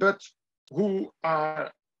 but who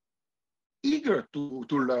are eager to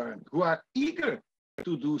learn, who are eager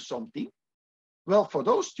to do something, well, for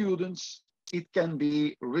those students, it can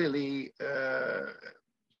be really a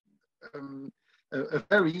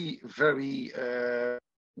very, very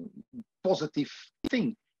positive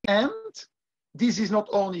thing. And this is not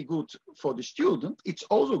only good for the student, it's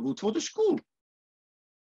also good for the school.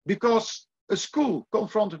 Because a school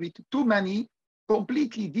confronted with too many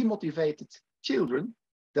completely demotivated children,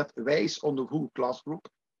 that weighs on the whole class group,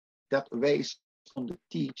 that weighs on the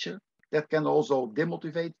teacher, that can also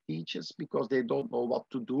demotivate teachers because they don't know what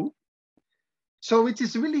to do. So it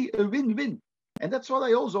is really a win-win. And that's what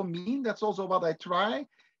I also mean. That's also what I try.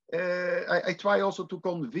 I try also to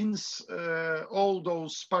convince all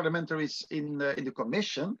those parliamentaries in the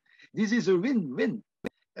commission. This is a win-win.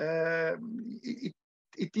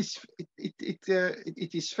 It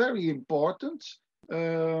is very important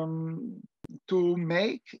to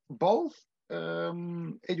make both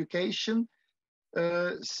education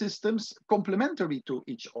systems complementary to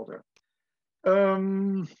each other.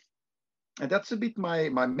 And that's a bit my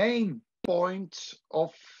main point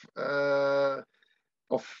of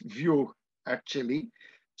view, actually.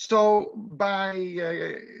 So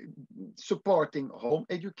by supporting home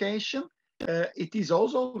education, it is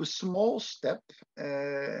also a small step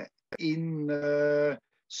in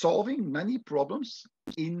solving many problems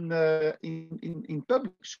in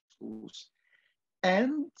public schools,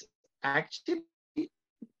 and actually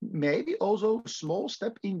maybe also a small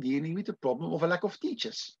step in dealing with the problem of a lack of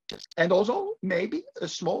teachers, and also maybe a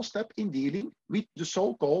small step in dealing with the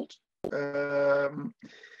so-called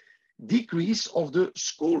decrease of the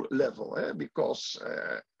school level, because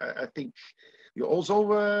I think you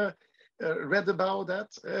also read about that.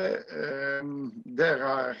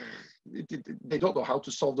 They don't know how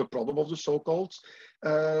to solve the problem of the so-called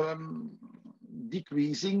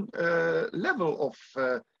decreasing level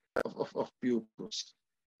of pupils.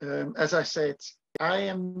 As I said, I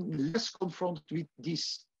am less confronted with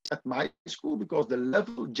this at my school because the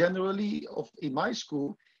level generally in my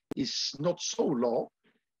school is not so low.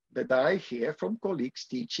 But I hear from colleagues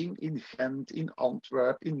teaching in Ghent, in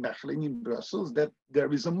Antwerp, in Mechelen, in Brussels, that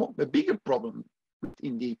there is a bigger problem,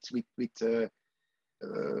 indeed, with the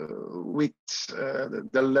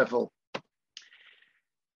level.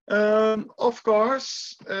 Of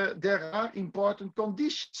course, there are important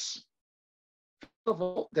conditions. First of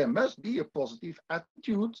all, there must be a positive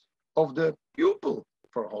attitude of the pupil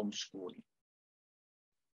for homeschooling.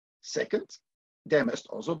 Second, there must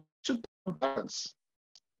also be support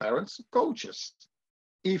parents, coaches.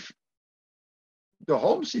 If the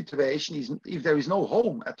home situation is, if there is no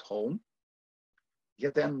home at home,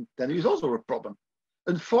 yeah, then there is also a problem.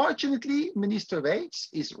 Unfortunately, Minister Weitz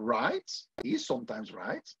is right. He is sometimes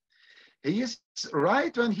right. He is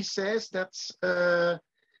right when he says that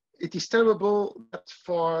it is terrible that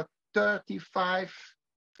for 35%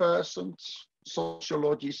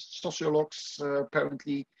 sociologues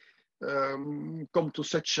apparently come to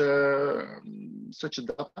such a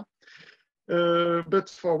data. But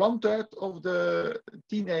for 1/3 of the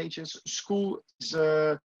teenagers, school is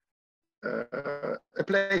a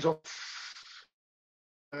place of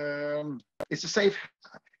it's a safe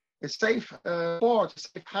port, a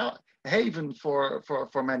safe haven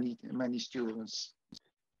for many students.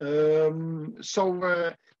 So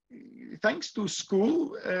thanks to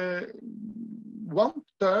school,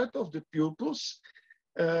 1/3 of the pupils,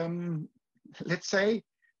 let's say,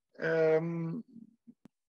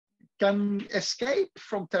 can escape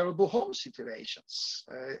from terrible home situations,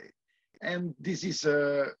 and this is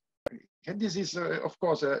of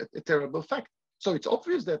course a terrible fact. So it's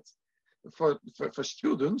obvious that for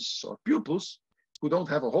students or pupils who don't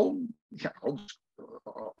have a home,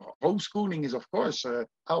 homeschooling is of course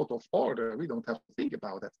out of order. We don't have to think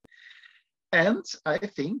about it. And I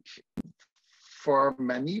think for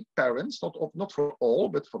many parents, not for all,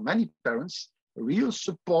 but for many parents, real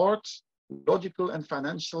support, logical and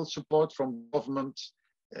financial support from government,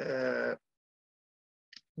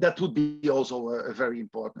 that would be also a very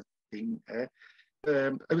important thing. I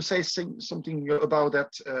will say something about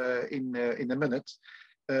that in a minute,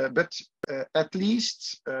 but at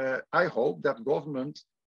least I hope that government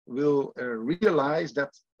will realize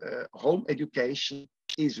that home education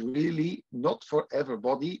is really not for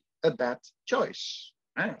everybody a bad choice.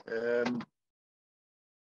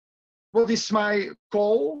 what is my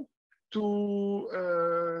call to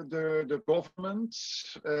the government?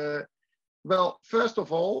 Well, first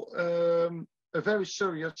of all, a very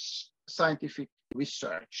serious scientific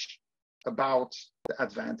research about the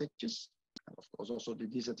advantages and of course also the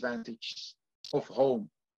disadvantages of home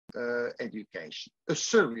education. A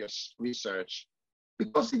serious research,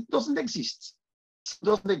 because it doesn't exist. It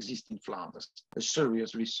doesn't exist in Flanders. A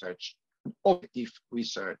serious research, an objective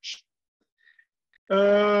research.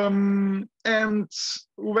 And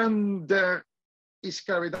when there is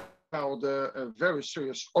carried out a very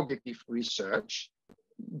serious objective research,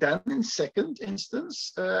 then in second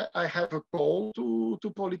instance, I have a call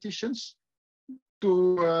to politicians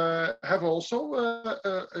to have also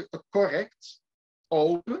a correct,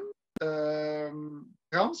 open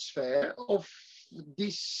transfer of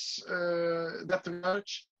this that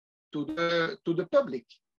research to the public.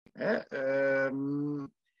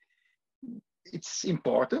 It's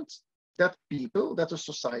important that people, that a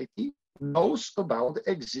society knows about the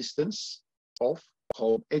existence of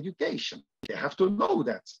home education. They have to know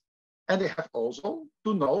that. And they have also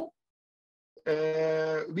to know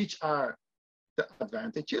which are the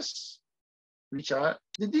advantages, which are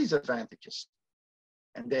the disadvantages.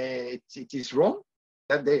 And it is wrong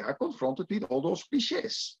that they are confronted with all those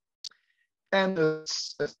cliches. And a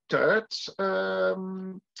third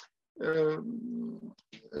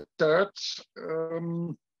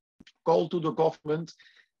call to the government,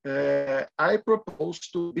 I propose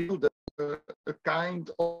to build a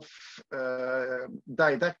kind of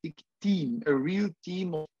didactic team, a real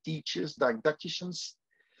team of teachers, didacticians,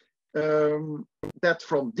 that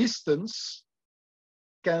from distance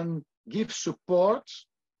can give support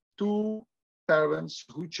to parents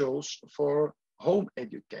who chose for home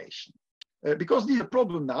education. Because the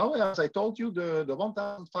problem now, as I told you, the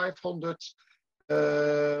 1,500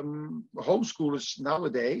 homeschoolers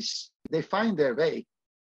nowadays, they find their way.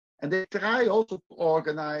 And they try also to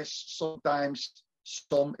organize sometimes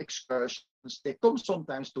some excursions. They come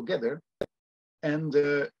sometimes together. And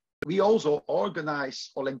we also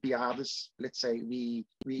organize Olympiades. Let's say we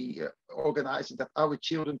organize that our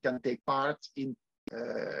children can take part in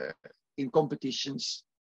competitions,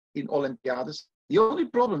 in Olympiades. The only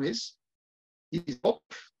problem is it is not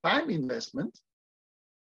time investment,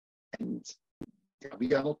 and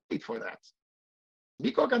we are not paid for that.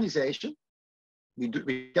 Big organization, we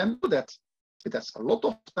can do that, but that's a lot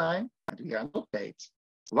of time, and we are not paid.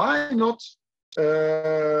 Why not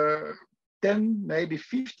 10, maybe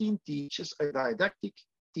 15 teachers, a didactic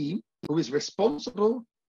team who is responsible to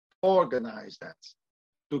organize that,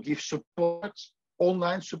 to give support,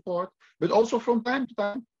 online support, but also from time to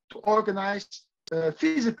time to organize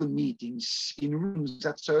physical meetings in rooms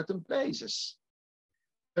at certain places.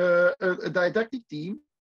 A didactic team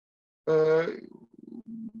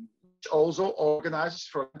which also organizes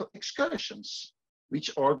for excursions,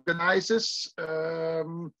 which organizes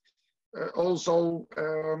also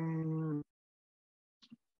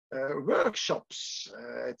workshops,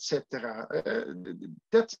 etc.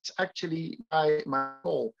 That's actually my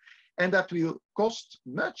goal. And that will cost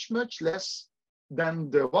much, much less than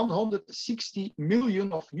the 160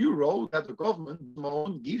 million euro that the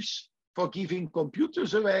government gives for giving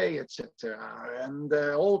computers away, etc. And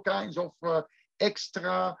all kinds of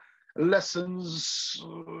extra lessons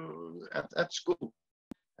at school.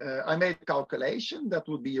 I made a calculation that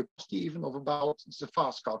would be a cost even of about, it's a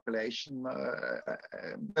fast calculation,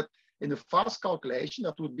 but in a fast calculation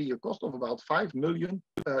that would be a cost of about 5 million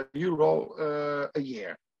euro a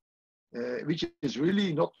year. Which is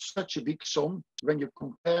really not such a big sum when you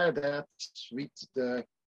compare that with the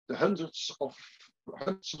hundreds of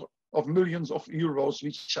millions of euros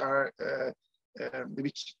which are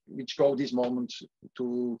which go this moment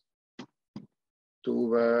to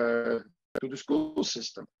the school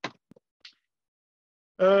system.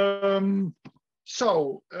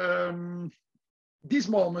 This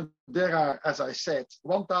moment there are, as I said,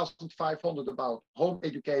 1,500 about home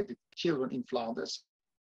educated children in Flanders.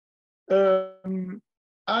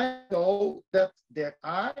 I know that there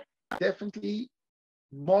are definitely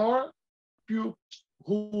more pupils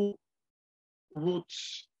who would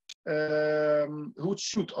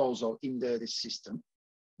shoot also in the system.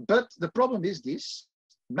 But the problem is this: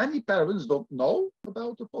 many parents don't know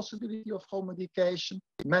about the possibility of home education.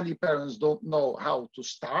 Many parents don't know how to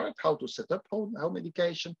start, how to set up home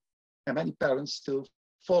education, and many parents still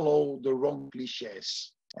follow the wrong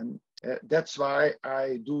cliches. And that's why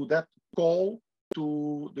I do that call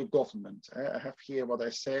to the government. I have here what I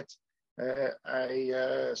said.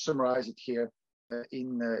 I summarize it here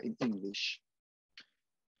in English.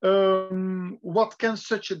 What can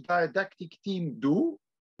such a didactic team do?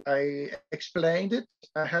 I explained it.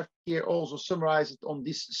 I have here also summarized it on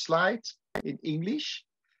this slide in English.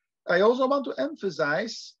 I also want to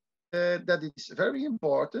emphasize that it's very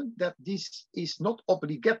important that this is not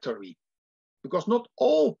obligatory, because not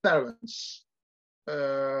all parents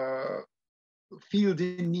feel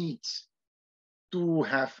the need to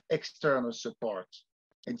have external support.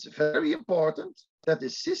 It's very important that the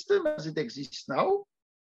system as it exists now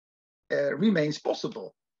remains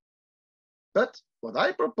possible. But what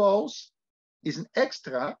I propose is an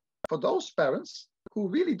extra for those parents who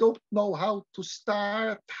really don't know how to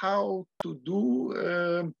start, how to do.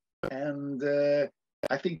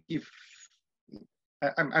 I think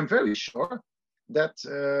I'm very sure that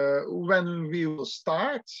when we will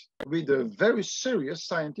start with a very serious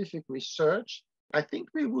scientific research, I think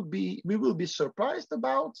we will be surprised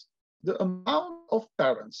about the amount of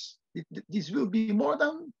parents. This will be more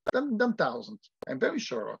than 1,000. I'm very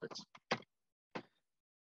sure of it.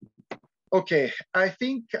 Okay, I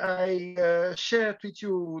think I shared with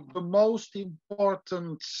you the most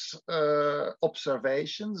important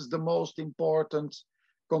observations, the most important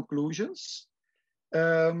conclusions.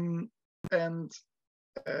 I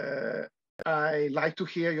like to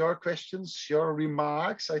hear your questions, your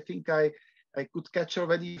remarks. I think I could catch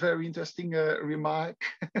already a very interesting remark,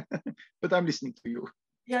 but I'm listening to you.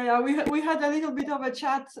 Yeah, we had a little bit of a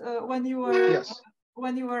chat when you were yes.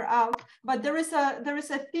 When you were out, but there is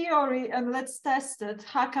a theory, and let's test it.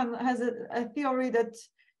 Hakan has a theory that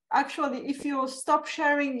actually, if you stop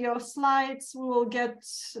sharing your slides, we will get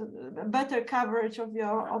better coverage of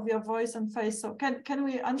your voice and face. So can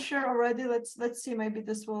we unshare already? Let's see. Maybe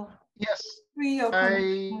this will free your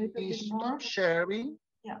connection a bit more. Stop sharing.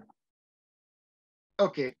 Yeah.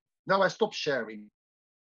 Okay. Now I stop sharing.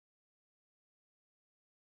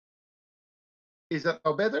 Is that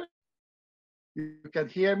now better? You can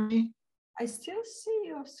hear me? I still see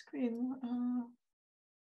your screen.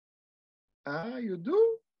 You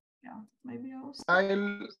do? Yeah, maybe also.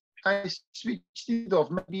 I switched it off.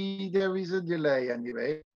 Maybe there is a delay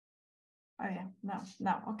anyway. Oh yeah, no,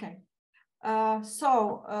 okay.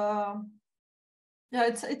 Yeah,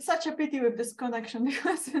 it's such a pity with this connection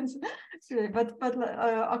because it's really, but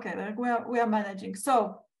okay, like we are managing.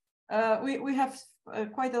 So we have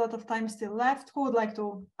quite a lot of time still left. Who would like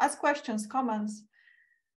to ask questions, comments?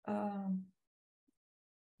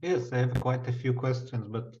 Yes, I have quite a few questions,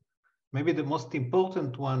 but maybe the most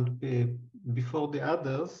important one before the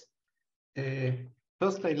others.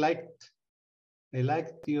 First, I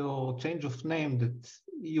liked your change of name, that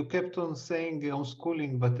you kept on saying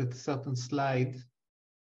homeschooling, but at a certain slide.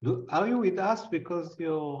 Are you with us because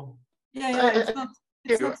you're? Yeah,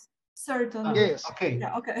 it's not certain. Yes. Okay.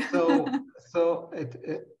 Yeah, okay. So at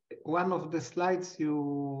one of the slides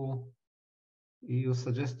you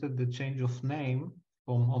suggested the change of name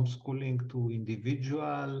from homeschooling to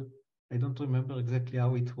individual. I don't remember exactly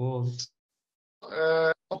how it was.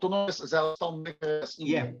 Autonomous, zelfstandig.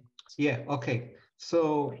 Yeah. Okay.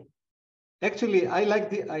 So actually, I like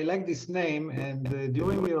this name, and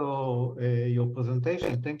during your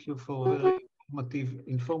presentation, thank you for a very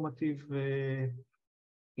informative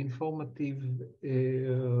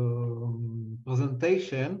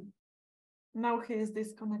presentation. Now he is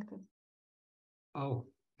disconnected. Oh.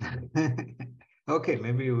 Okay,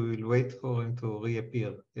 maybe we will wait for him to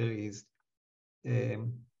reappear. There he is.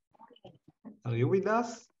 Are you with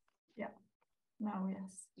us? Yeah. Now,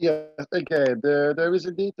 yes. Yeah. Okay. There is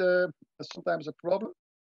indeed sometimes a problem.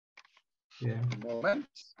 Yeah. Moment.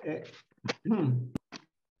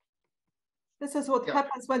 This is what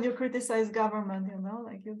happens when you criticize government. You know,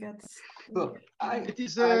 like you get. So it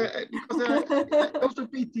is because I also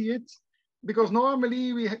pity it. Because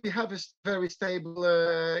normally we have a very stable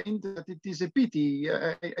internet. It is a pity.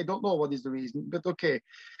 I don't know what is the reason, but okay.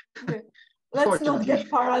 Let's not get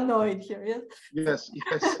paranoid here. Yes.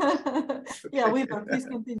 Yes. Yeah, Weaver, please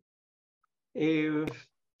continue.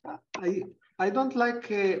 I don't like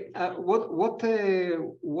what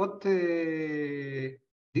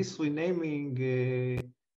this renaming.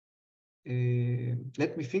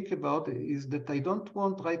 Let me think about is that I don't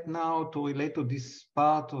want right now to relate to this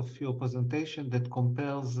part of your presentation that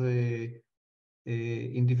compares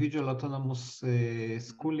individual autonomous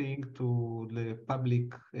schooling to the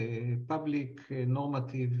public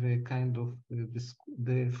normative kind of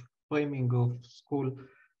the framing of school.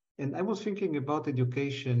 And I was thinking about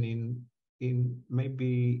education in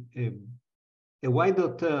maybe a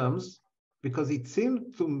wider terms, because it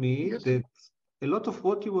seemed to me that a lot of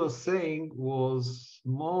what you were saying was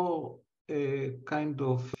more kind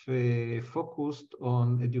of focused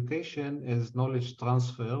on education as knowledge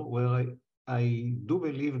transfer, where I do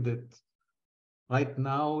believe that right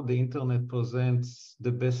now the internet presents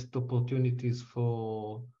the best opportunities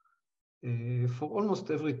for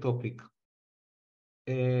almost every topic.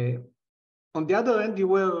 On the other hand, you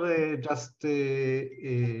were just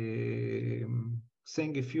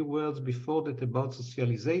saying a few words before that about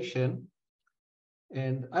socialization.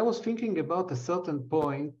 And I was thinking about a certain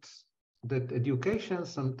point that education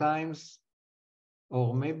sometimes,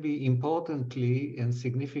 or maybe importantly and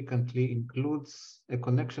significantly, includes a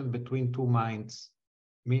connection between two minds,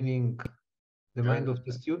 meaning the mind of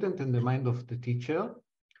the student and the mind of the teacher.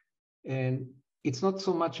 And it's not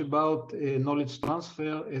so much about knowledge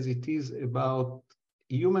transfer as it is about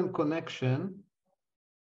human connection,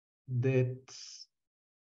 that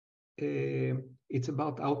it's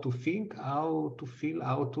about how to think, how to feel,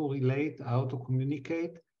 how to relate, how to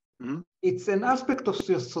communicate. Mm-hmm. It's an aspect of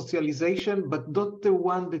socialization, but not the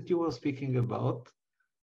one that you were speaking about.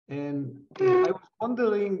 And I was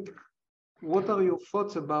wondering, what are your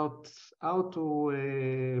thoughts about how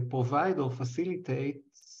to provide or facilitate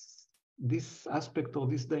this aspect or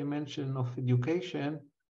this dimension of education,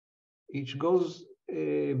 which goes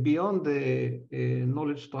beyond the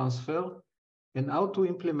knowledge transfer, and how to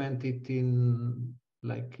implement it in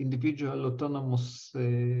like individual autonomous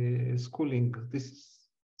schooling? This is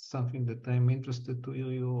something that I'm interested to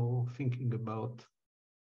hear you thinking about.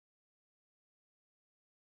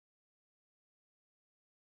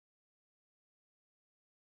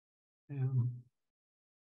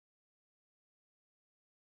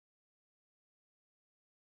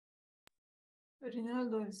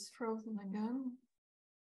 Rinaldo is frozen again.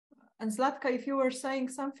 And Zlatka, if you were saying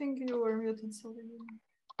something, you were muted. So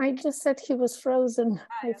I just said he was frozen.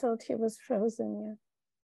 I thought he was frozen, yeah.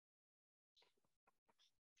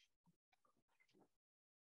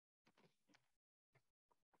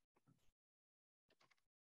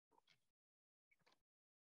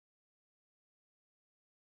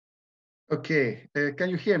 Okay, can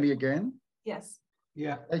you hear me again? Yes.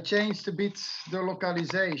 Yeah. I changed a bit the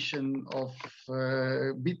localization of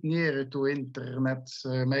a bit nearer to internet.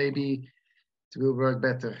 Maybe it will work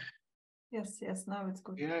better. Yes, yes, now it's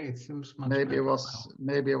good. Yeah, it seems much maybe better.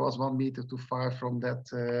 Maybe I was 1 meter too far from that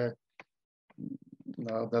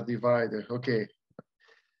that divider. Okay.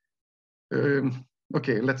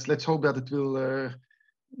 Okay, let's hope that it will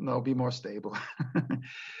now be more stable.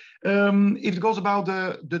 If it goes about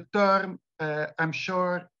the term, I'm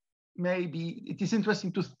sure maybe it is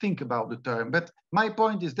interesting to think about the term, but my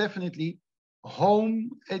point is definitely home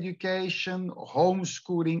education,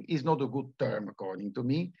 homeschooling is not a good term, according to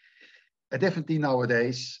me, definitely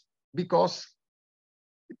nowadays, because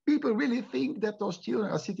people really think that those children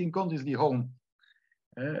are sitting continuously home.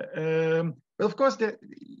 But of course,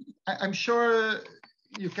 I'm sure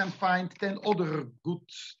you can find 10 other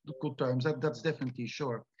good terms. That's definitely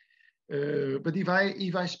sure. But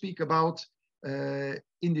if I speak about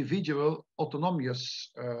individual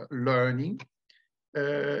autonomous learning,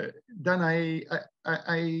 then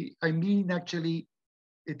I mean actually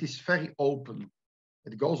it is very open.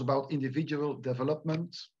 It goes about individual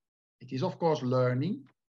development. It is of course learning,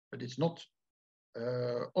 but it's not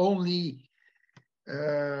only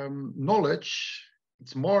knowledge.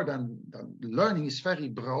 It's more than learning is very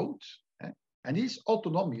broad, and is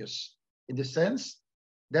autonomous in the sense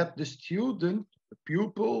that the student, the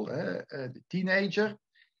pupil, the teenager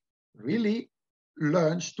really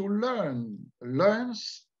learns to learn,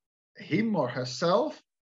 learns him or herself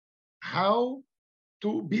how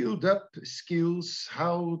to build up skills,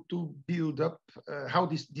 how to build up, how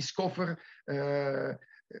to discover her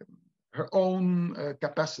own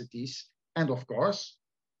capacities. And of course,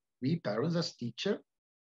 we parents as teachers,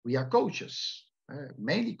 we are coaches,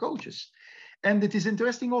 mainly coaches. And it is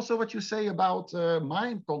interesting also what you say about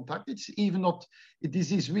mind contact. It's even not,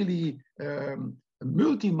 this is really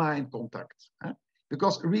multi-mind contact.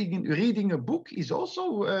 Because reading a book is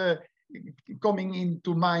also coming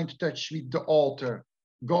into mind touch with the author,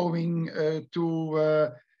 going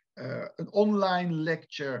to an online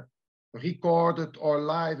lecture, recorded or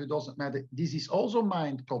live, it doesn't matter. This is also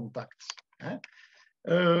mind contact.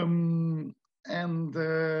 And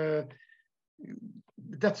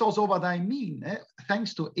that's also what I mean.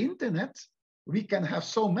 Thanks to internet, we can have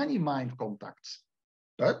so many mind contacts.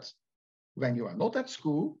 But when you are not at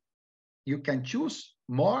school, you can choose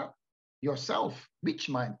more yourself which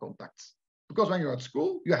mind contacts. Because when you're at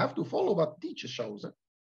school, you have to follow what the teacher shows.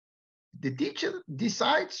 The teacher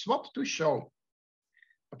decides what to show.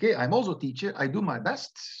 Okay, I'm also a teacher. I do my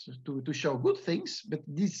best to show good things, but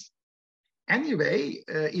this anyway,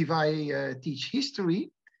 if I teach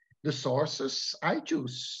history, the sources I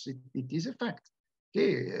choose, it is a fact.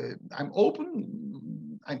 Okay, I'm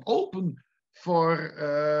open for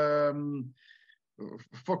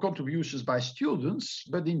contributions by students,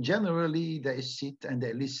 but in generally they sit and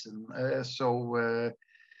they listen.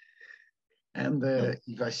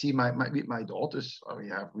 If I see with my daughters,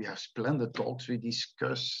 we have splendid talks. We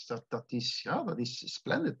discuss that is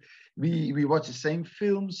splendid. We watch the same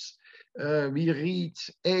films. We read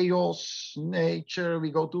EOS, Nature.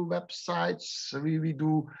 We go to websites. We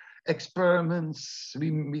do experiments.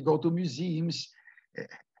 We go to museums.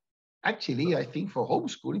 Actually, I think for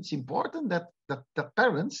homeschool, it's important that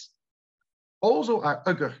parents also are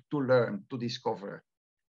eager to learn, to discover.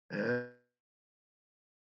 I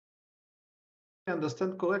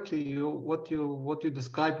understand correctly what you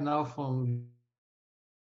describe now from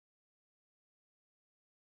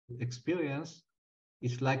experience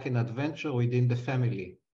is like an adventure within the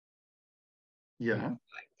family. Yeah.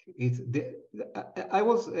 I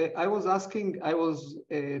was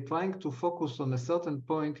trying to focus on a certain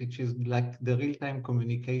point, which is like the real-time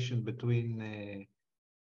communication between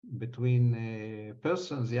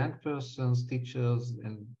persons, young persons, teachers,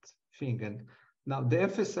 and thing. And now the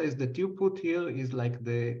emphasis that you put here is like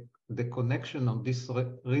the connection of this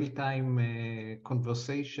real-time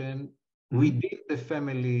conversation within the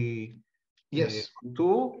family. Yes.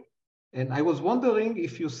 Too. And I was wondering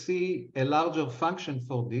if you see a larger function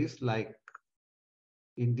for this, like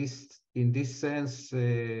in this sense,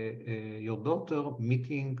 your daughter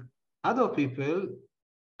meeting other people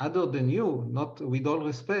other than you, not with all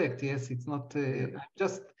respect. Yes, it's not.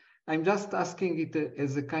 I'm just asking it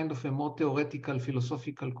as a kind of a more theoretical,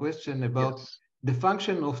 philosophical question about the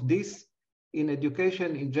function of this in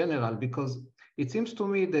education in general, because it seems to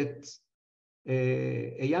me that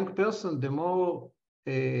a young person, the more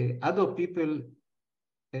other people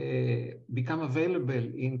become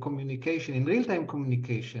available in communication, in real-time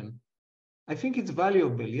communication, I think it's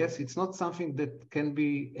valuable. Yes, it's not something that can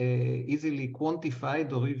be easily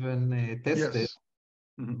quantified or even tested. Yes.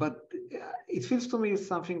 Mm-hmm. But it feels to me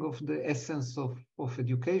something of the essence of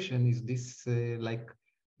education is this, like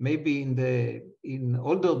maybe in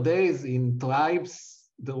older days in tribes,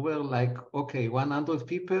 there were like, okay, 100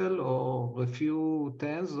 people or a few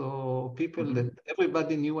tens or people that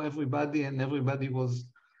everybody knew everybody and everybody was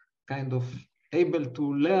kind of able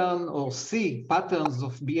to learn or see patterns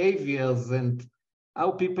of behaviors and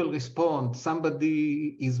how people respond.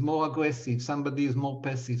 Somebody is more aggressive, somebody is more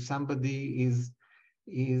passive, somebody is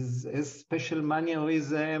a special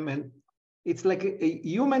mannerism, and it's like a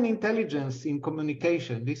human intelligence in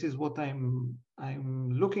communication. This is what I'm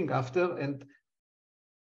looking after, and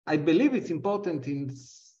I believe it's important in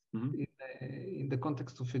the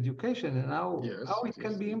context of education and how it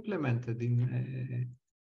can be implemented in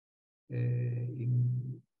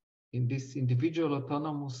this individual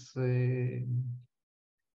autonomous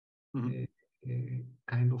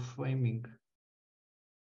kind of framing.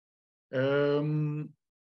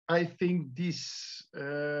 I think this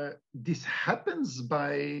happens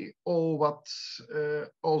by all what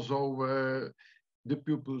also the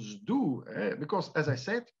pupils do, because as I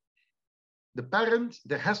said, the parent,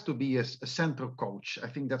 there has to be a central coach. I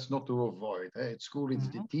think that's not to avoid. At school, it's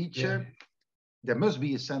the teacher. Yeah. There must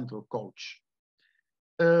be a central coach.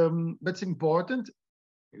 But it's important.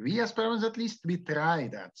 We as parents, at least, we try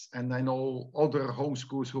that. And I know other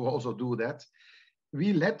homeschools who also do that.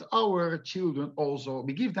 We let our children also,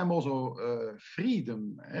 we give them also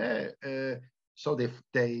freedom. So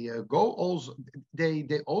they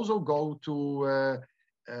also go to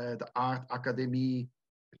the art academy,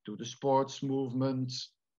 to the sports movement,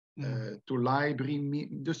 to library.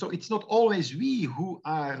 So it's not always we who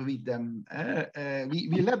are with them.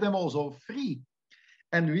 We let them also free.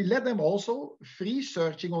 And we let them also free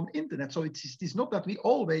searching on internet. So it's not that we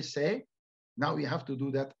always say, now we have to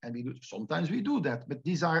do that, and we do. Sometimes we do that, but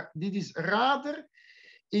this is rather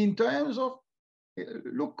in terms of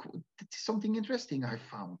look, something interesting I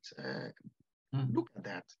found. Look at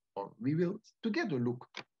that, or we will together look.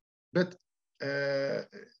 But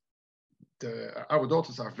our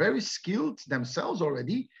daughters are very skilled themselves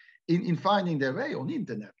already in finding their way on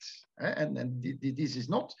internet, and this is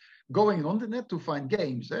not going on the net to find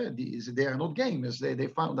games. They are not gamers. They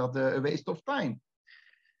found that a waste of time.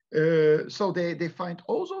 So they find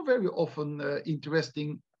also very often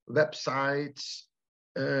interesting websites.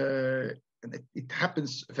 And it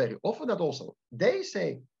happens very often that also they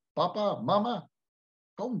say, Papa, Mama,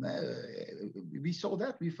 come, we saw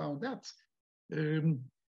that, we found that.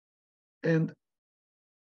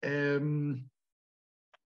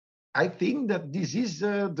 I think that this is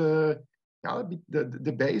the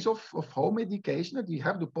base of home education, that we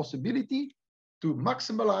have the possibility to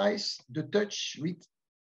maximize the touch with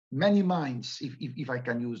many minds, if I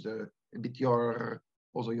can use the a bit your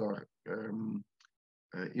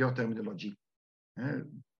terminology.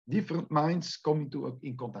 Different minds come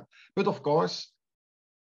in contact. But of course,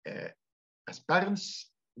 as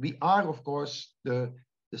parents, we are, of course, the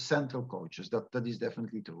central coaches. That is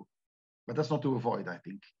definitely true. But that's not to avoid, I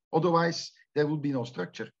think. Otherwise, there will be no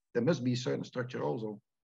structure. There must be a certain structure also.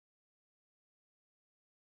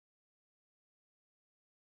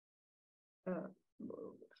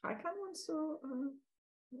 Hakan wants to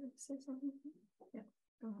say something? Yeah,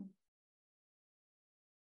 go on.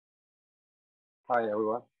 Hi,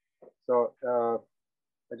 everyone. So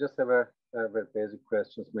I just have a very basic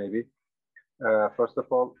questions, maybe. First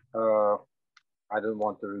of all, I don't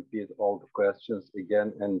want to repeat all the questions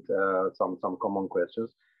again and some common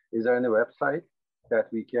questions. Is there any website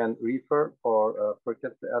that we can refer for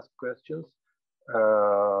frequently asked questions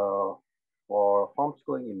for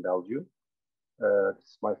homeschooling in Belgium? This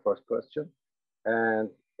is my first question. And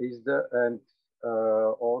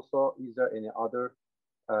also, is there any other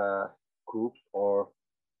groups or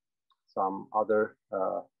some other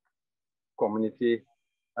community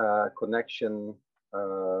connection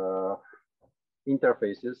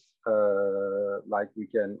interfaces like we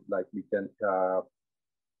can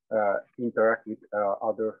interact with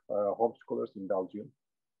other homeschoolers in Belgium?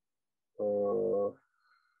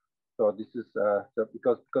 So this is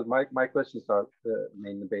because my questions are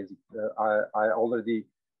mainly basic. I already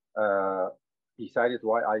decided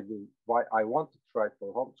why I want to try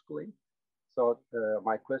for homeschooling. So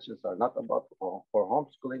my questions are not about for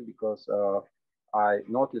homeschooling, because I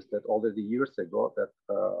noticed that already years ago that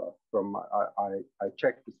I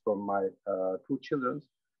checked this from my two children,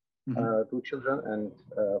 and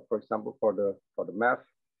for example for the math,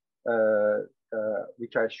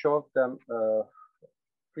 which I showed them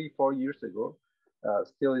 3-4 years ago,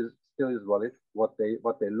 still is valid what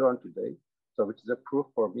they learn today. So which is a proof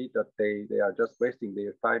for me that they are just wasting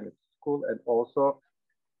their time at school. And also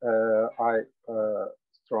I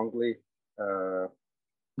strongly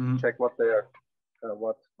check what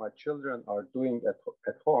my children are doing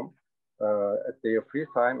at home at their free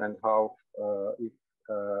time, and how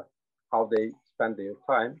they spend their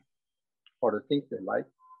time for the things they like.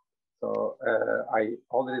 So I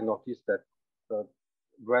already noticed that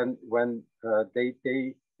when they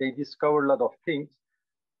discover a lot of things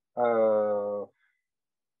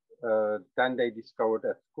than they discovered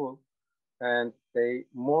at school, and they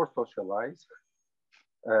more socialize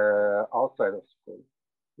outside of school.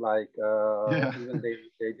 Like even they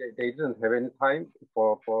didn't have any time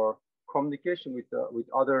for communication with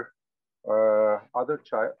other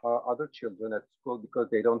children at school, because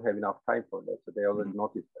they don't have enough time for that. So they already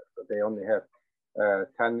noticed that. So they only have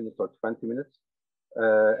 10 minutes or 20 minutes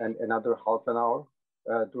and another half an hour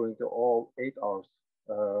during the all 8 hours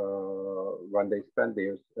when they spend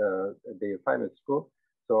their time at school.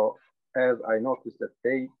 So as I noticed that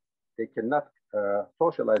they cannot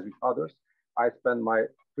socialize with others, I spend my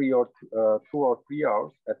 2 or 3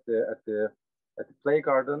 hours at the play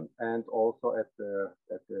garden, and also at the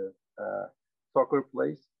soccer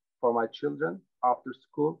place for my children after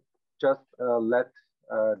school. Just let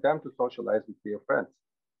them to socialize with their friends.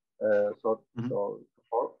 So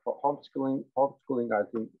for homeschooling, I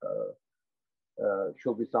think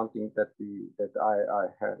should be something that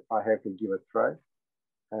I have to give a try.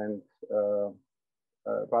 And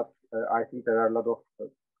but I think there are a lot of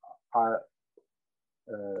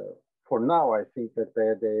for now, I think that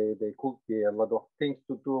there could be a lot of things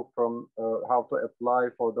to do, from how to apply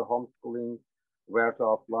for the homeschooling, where to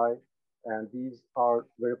apply. And these are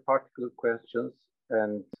very particular questions.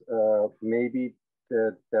 And maybe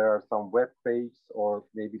there are some web pages, or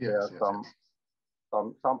maybe there are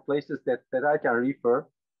some places that I can refer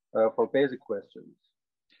for basic questions.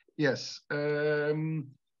 Yes.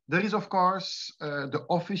 There is, of course, the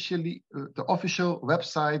official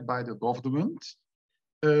website by the government.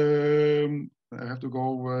 I have to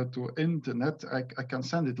go to internet. I can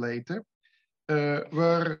send it later,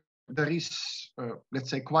 where there is,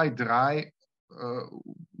 let's say, quite dry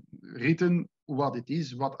written what it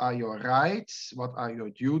is, what are your rights, what are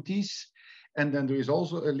your duties, and then there is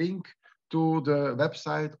also a link to the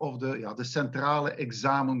website of the Centrale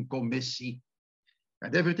Examencommissie.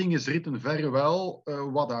 And everything is written very well.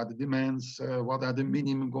 What are the demands? What are the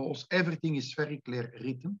minimum goals? Everything is very clear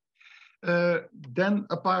written. Then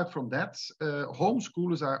apart from that,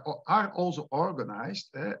 homeschoolers are also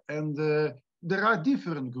organized, and there are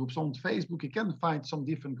different groups on Facebook. You can find some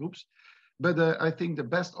different groups, but I think the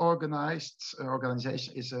best organized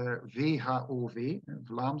organization is VHOV,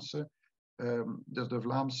 Vlaamse, dus de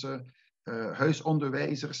Vlaamse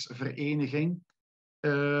Huisonderwijzersvereniging.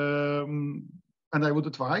 and I would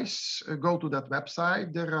advise go to that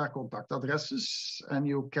website. There are contact addresses, and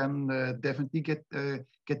you can definitely get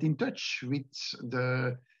in touch with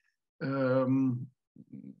the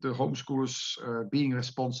homeschoolers being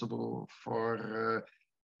responsible for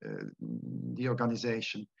the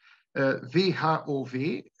organization.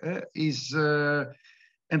 VHOV is,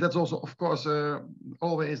 and that's also, of course,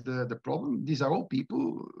 always the problem. These are all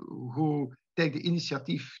people who take the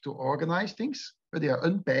initiative to organize things, but they are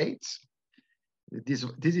unpaid. This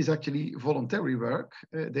is actually voluntary work.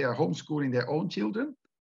 They are homeschooling their own children.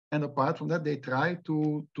 And apart from that, they try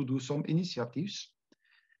to do some initiatives.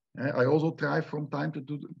 I also try from time to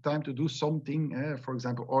do something, for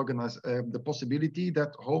example, organize the possibility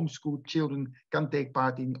that homeschooled children can take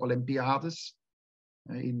part in Olympiades,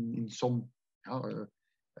 in some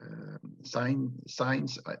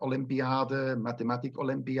science Olympiade, mathematics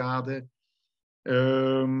Olympiade,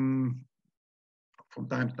 from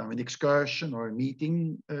time to time an excursion or a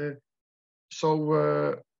meeting.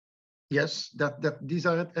 Yes, that these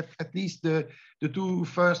are at least the two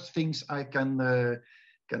first things I can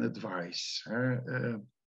advise.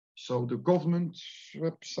 So the government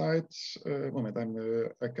website. Moment,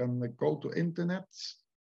 I can go to internet.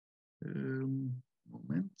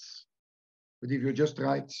 Moment. But if you just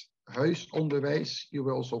write huisonderwijs, you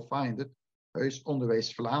will also find it.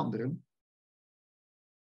 Huisonderwijs Vlaanderen.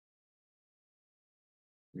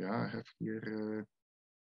 Yeah, I have here.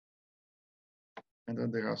 And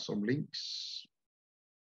then there are some links.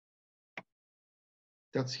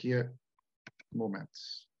 That's here. Moment.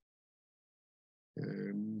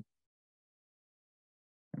 And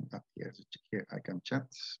up here I can chat.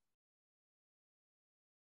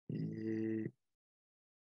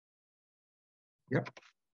 Yep.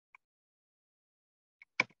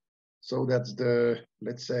 So that's the,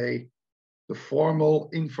 let's say, the formal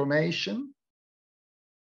information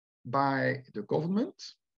by the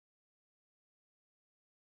government.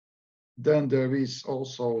 Then there is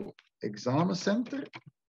also examen center.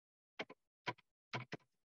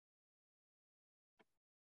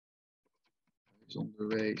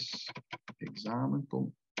 Onderwijs, examen,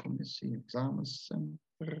 commissie,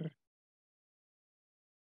 examencenter.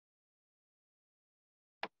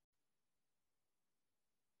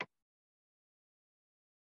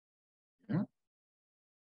 Yeah.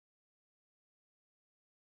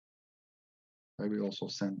 I will also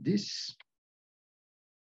send this.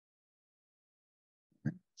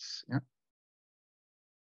 Yeah.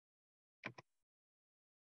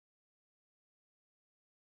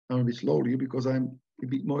 A bit slowly because I'm a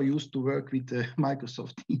bit more used to work with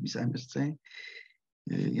Microsoft Teams, I must say.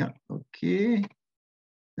 Yeah, okay.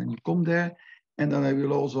 Then you come there, and then I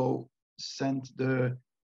will also send the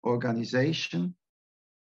organization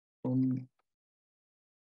on.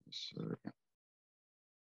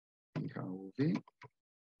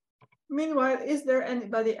 Meanwhile, is there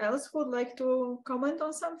anybody else who would like to comment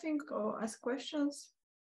on something or ask questions?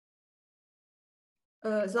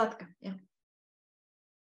 Zlatka, yeah.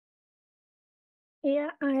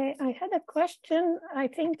 Yeah, I had a question. I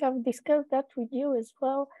think I've discussed that with you as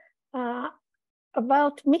well,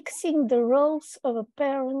 about mixing the roles of a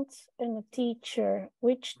parent and a teacher,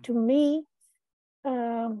 which to me,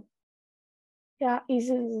 is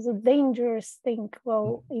a dangerous thing.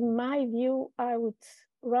 Well, in my view, I would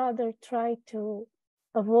rather try to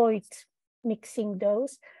avoid mixing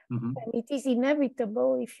those. Mm-hmm. And it is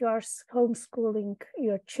inevitable if you are homeschooling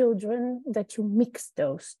your children that you mix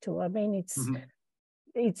those two. I mean,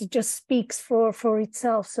 it just speaks for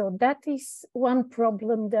itself. So that is one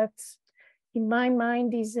problem that, in my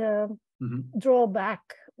mind, is a drawback.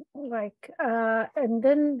 And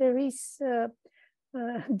then there is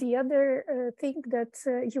the other thing that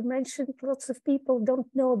you mentioned. Lots of people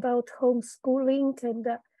don't know about homeschooling, and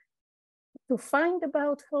to find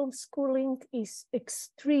about homeschooling is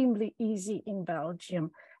extremely easy in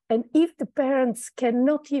Belgium. And if the parents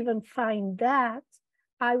cannot even find that,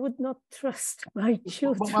 I would not trust my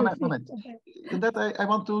children. Moment. That I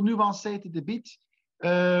want to nuance it a bit.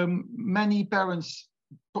 Many parents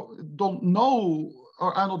don't know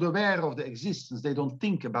or are not aware of the existence. They don't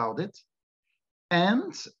think about it.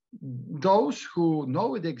 And those who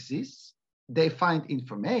know it exists, they find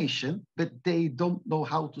information, but they don't know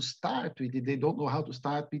how to start with it. They don't know how to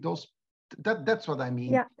start with those. That's what I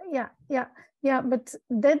mean. Yeah, but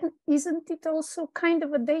then isn't it also kind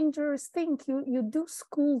of a dangerous thing? You do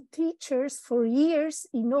school teachers for years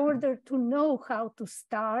in order to know how to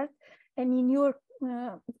start. And in your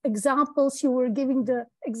examples, you were giving the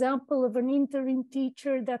example of an interim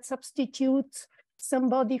teacher that substitutes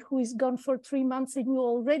somebody who is gone for 3 months, and you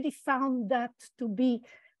already found that to be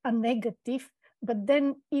a negative. But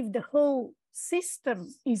then if the whole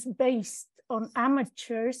system is based on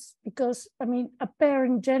amateurs, because I mean, a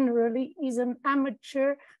parent generally is an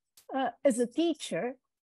amateur as a teacher,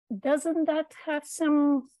 doesn't that have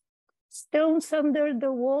some stones under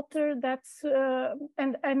the water? That's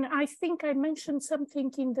and I think I mentioned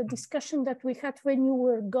something in the discussion that we had when you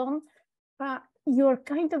were gone. Your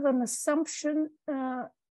kind of an assumption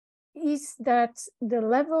is that the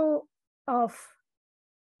level of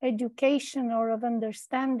education or of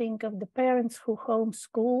understanding of the parents who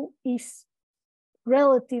homeschool is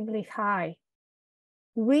relatively high,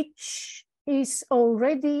 which is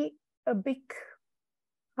already a big,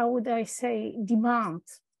 how would I say, demand.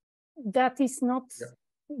 That is not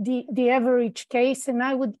the average case. And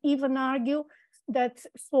I would even argue that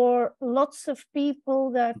for lots of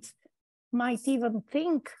people that might even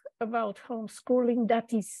think about homeschooling,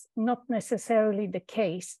 that is not necessarily the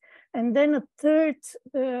case. And then a third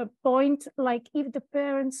point, like if the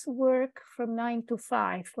parents work from 9 to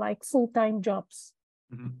 5, like full-time jobs,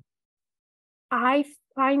 I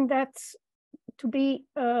find that to be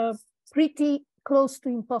a pretty close to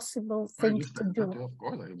impossible thing to do. That, of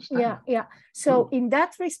course, I understand. Yeah. So in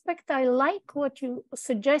that respect, I like what you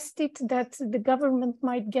suggested, that the government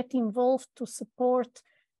might get involved to support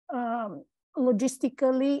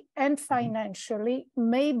logistically and financially.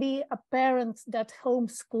 Maybe a parent that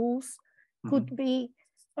homeschools could be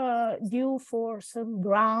due for some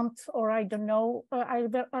grant, or I don't know.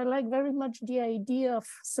 I like very much the idea of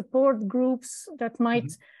support groups that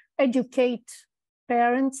might educate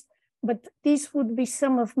parents, but these would be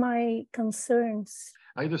some of my concerns.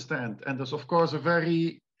 I understand. And that's, of course, a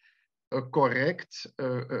very correct,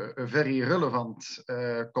 a very relevant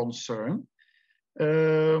concern.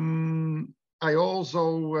 I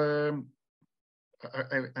also,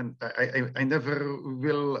 I never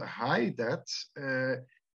will hide that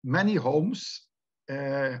many homes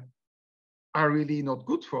are really not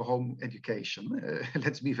good for home education.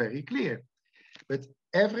 Let's be very clear. But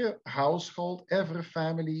every household, every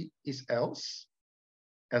family is else,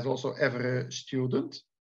 as also every student.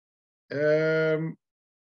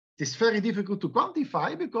 It's very difficult to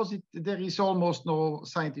quantify because there is almost no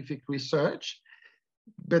scientific research.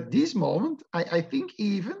 But this moment, I think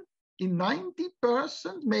even in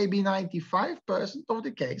 90%, maybe 95% of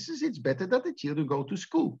the cases, it's better that the children go to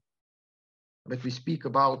school. But we speak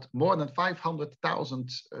about more than 500,000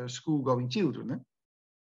 school-going children.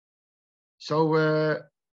 So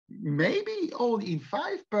maybe only in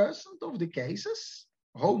 5% of the cases,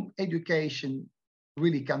 home education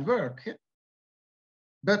really can work.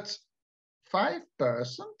 But 5%,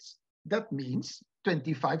 that means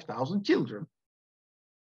 25,000 children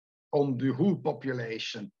on the whole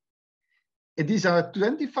population. And these are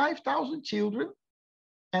 25,000 children.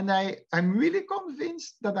 And I'm really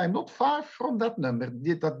convinced that I'm not far from that number,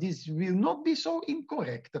 that this will not be so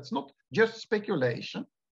incorrect. That's not just speculation.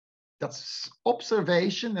 That's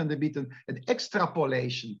observation and a bit an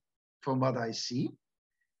extrapolation from what I see.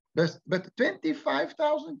 But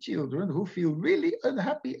 25,000 children who feel really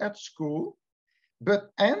unhappy at school,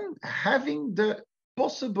 and having the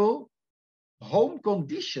possible home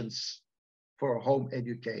conditions for home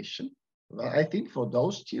education, well, I think for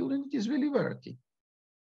those children it is really worthy.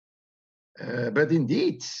 But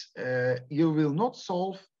indeed, you will not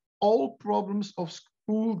solve all problems of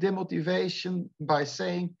school demotivation by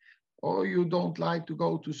saying, oh, you don't like to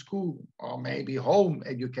go to school, or maybe home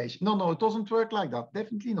education. No, it doesn't work like that,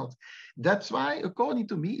 definitely not. That's why, according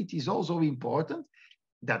to me, it is also important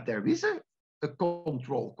that there is a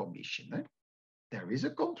control commission. There is a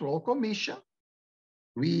control commission.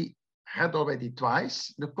 We had already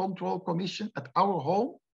twice the control commission at our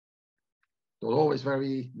home. It was always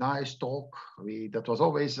very nice talk. That was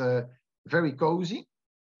always very cozy.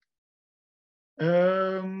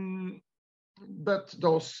 But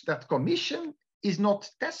that commission is not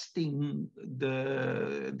testing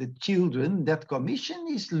the children. That commission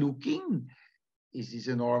is looking, is this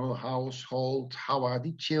a normal household? How are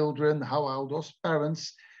the children? How are those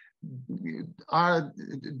parents?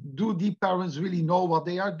 Do the parents really know what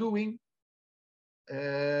they are doing?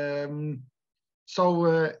 So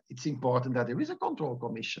it's important that there is a control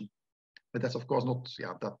commission. But that's of course not,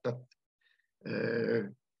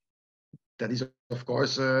 that is of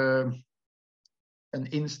course an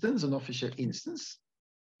instance, an official instance,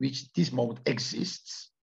 which at this moment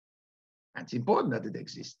exists. And it's important that it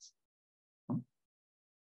exists.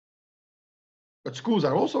 But schools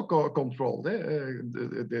are also controlled,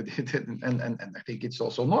 and I think it's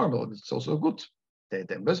also normal. It's also good.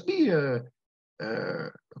 There must be a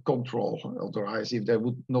control. Otherwise, if there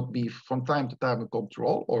would not be from time to time a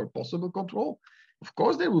control or possible control, of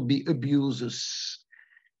course there would be abuses.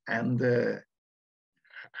 And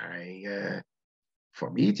for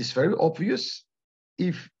me, it is very obvious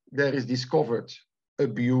if there is discovered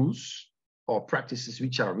abuse or practices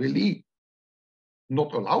which are really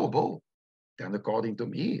not allowable, then according to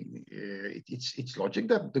me, it's logic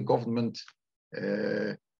that the government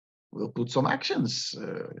will put some actions.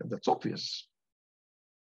 That's obvious.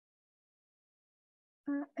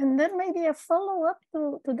 And then maybe a follow-up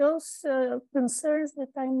to those concerns that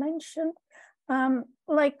I mentioned,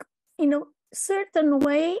 like in a certain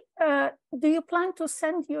way, do you plan to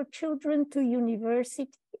send your children to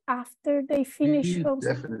university after they finish homeschooling?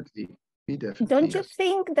 Definitely. Don't you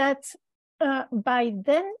think that by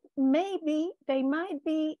then maybe they might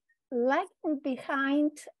be lagging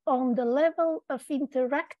behind on the level of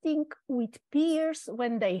interacting with peers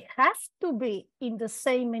when they have to be in the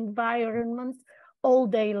same environment all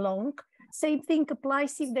day long? Same thing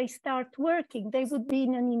applies if they start working. They would be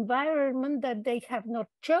in an environment that they have not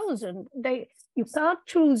chosen. You can't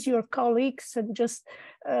choose your colleagues and just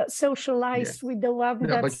socialize with the one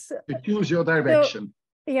that's... But you choose your direction.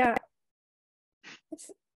 So, yeah.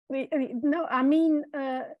 No, I mean,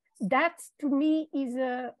 that to me is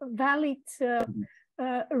a valid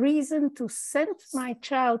reason to send my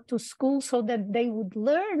child to school so that they would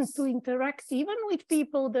learn to interact even with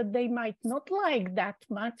people that they might not like that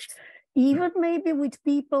much, even maybe with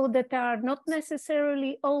people that are not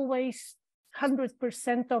necessarily always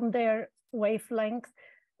 100% on their wavelength.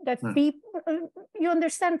 That people, you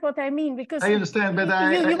understand what I mean? Because I understand, but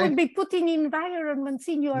you will be putting environments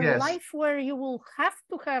in your life where you will have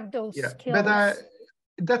to have those skills. But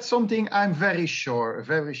that's something I'm very sure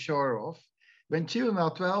of. When children are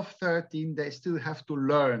 12, 13, they still have to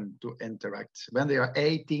learn to interact. When they are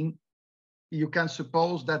 18, you can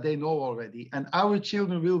suppose that they know already. And our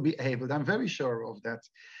children will be able, I'm very sure of that.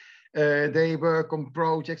 They work on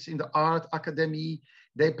projects in the art academy.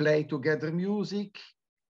 They play together music.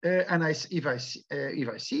 And if I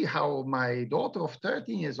see how my daughter of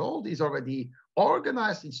 13 years old is already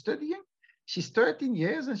organized in studying, she's 13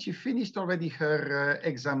 years and she finished already her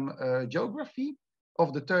exam geography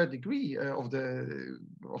of the third degree of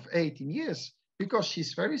 18 years because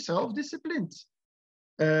she's very self-disciplined.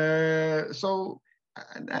 So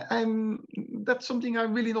that's something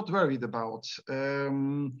I'm really not worried about.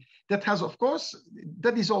 That has, of course,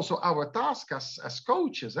 that is also our task as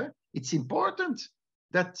coaches. It's important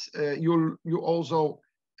that you also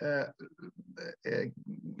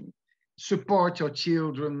support your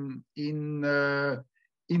children in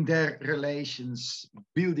their relations,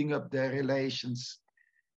 building up their relations.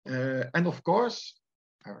 And of course,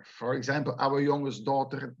 for example, our youngest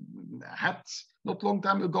daughter had not long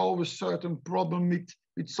time ago a certain problem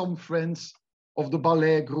with some friends of the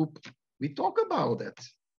ballet group. We talk about that.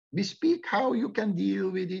 We speak how you can deal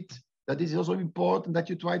with it. That is also important that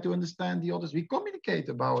you try to understand the others. We communicate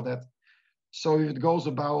about that. So if it goes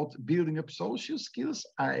about building up social skills,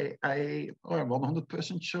 I am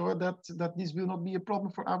 100% sure that this will not be a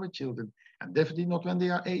problem for our children, and definitely not when they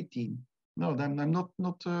are 18. No, I'm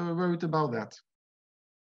not worried about that.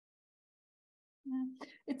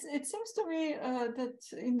 It seems to me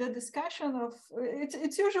that in the discussion of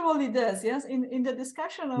it's usually this, yes, in the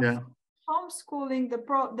discussion of homeschooling, the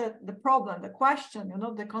problem, the question,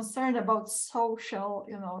 the concern about social,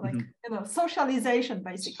 socialization,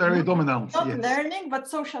 basically. It's very dominant. Not learning, but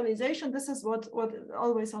socialization. This is what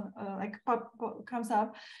always comes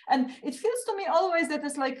up, and it feels to me always that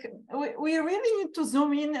it's like we really need to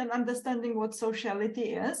zoom in and understanding what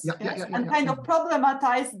sociality is, and kind of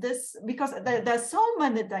problematize this because there's so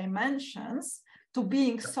many dimensions to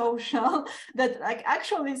being social that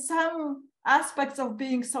actually some aspects of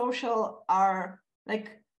being social are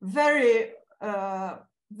very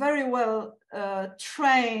well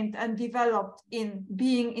trained and developed in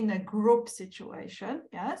being in a group situation,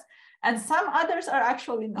 yes, and some others are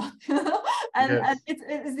actually not, and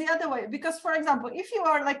it's the other way, because for example, if you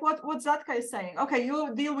are like what Zlatka is saying, okay,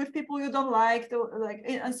 you deal with people you don't like,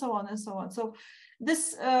 and so on and so on. So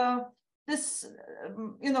this this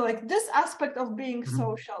aspect of being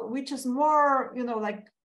social, which is more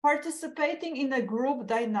participating in a group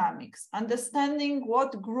dynamics, understanding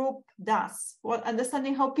what group does,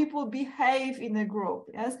 understanding how people behave in a group,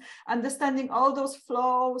 yes, understanding all those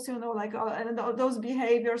flows, and all those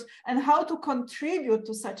behaviors, and how to contribute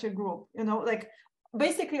to such a group,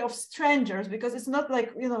 basically of strangers, because it's not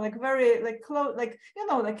very close,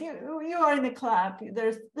 you are in a club,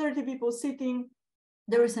 there's 30 people sitting.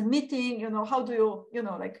 There is a meeting, how do you,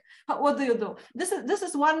 what do you do? This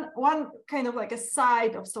is one kind of a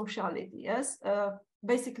side of sociality, yes,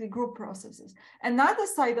 basically group processes. Another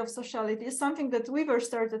side of sociality is something that Weaver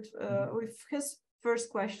started with his first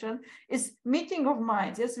question, is meeting of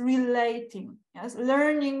minds, yes, relating, yes,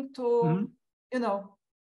 learning to, you know,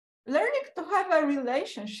 learning to have a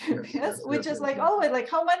relationship, yes, which is like always like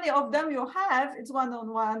how many of them you have, it's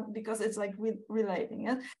one-on-one because it's like relating,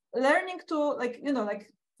 yes, learning to like, you know,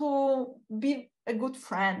 like to be a good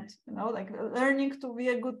friend, you know, like learning to be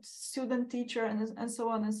a good student teacher and so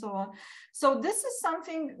on and so on. So this is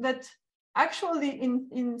something that actually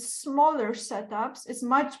in smaller setups is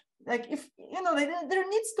much like, if you know, there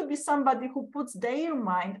needs to be somebody who puts their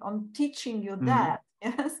mind on teaching you that,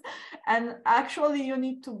 yes, and actually you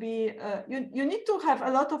need to be you need to have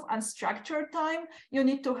a lot of unstructured time, you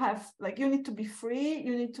need to have like, you need to be free,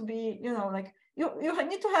 you need to be, you know, like you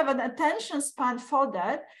need to have an attention span for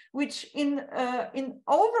that, which in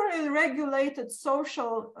overly regulated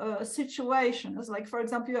social situations, like for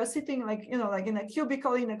example, you are sitting like, you know, like in a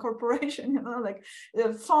cubicle in a corporation, you know, like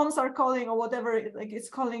phones are calling or whatever, like it's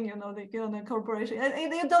calling, you know, the corporation,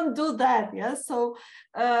 and you don't do that, yes. So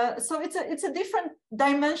so it's a different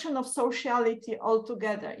dimension of sociality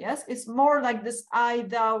altogether, yes. It's more like this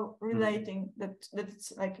I-thou relating that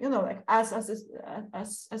it's like, you know, like as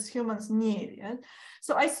humans need, yes.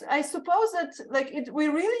 So I suppose that like we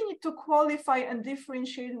really need to qualify and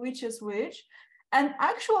differentiate which is which. And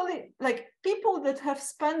actually, like people that have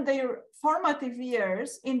spent their formative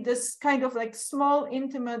years in this kind of like small,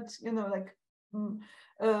 intimate, you know, like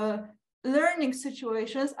learning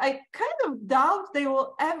situations, I kind of doubt they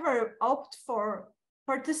will ever opt for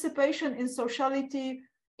participation in sociality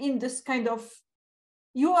in this kind of,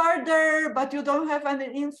 you are there, but you don't have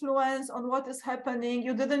any influence on what is happening.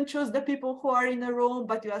 You didn't choose the people who are in a room,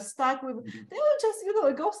 but you are stuck with, they will just, you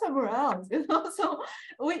know, go somewhere else, you know, so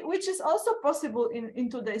which is also possible in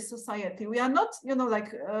today's society. We are not, you know,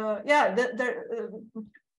 like,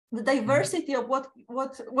 the diversity of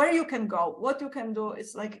where you can go, what you can do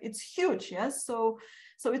is like, it's huge, yes. So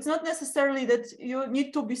it's not necessarily that you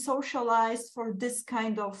need to be socialized for this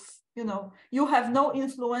kind of, you know, you have no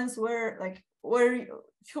influence where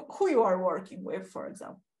who you are working with, for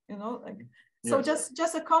example, you know, like. So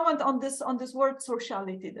just a comment on this word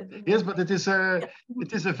sociality. Yes, but it is a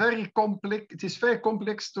very complex. It is very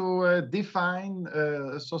complex to define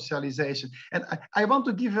socialization. And I want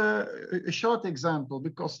to give a short example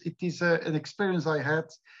because it is an experience I had,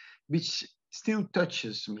 which still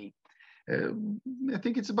touches me. I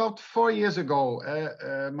think it's about 4 years ago.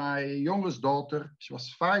 My youngest daughter, she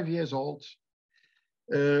was 5 years old.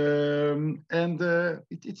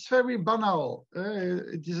 It's very banal.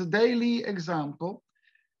 It is a daily example.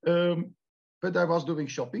 But I was doing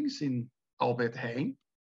shoppings in Albert Heijn,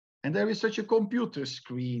 and there is such a computer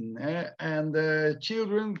screen, and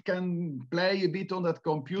children can play a bit on that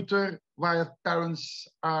computer while parents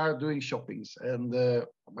are doing shoppings. And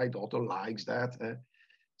my daughter likes that.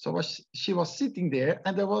 So she was sitting there,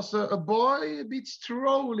 and there was a boy a bit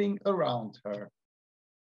strolling around her.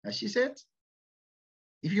 And she said,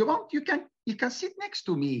 if you want, you can sit next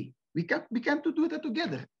to me. We can do that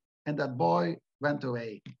together. And that boy went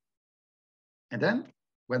away. And then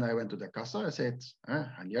when I went to the casa, I said,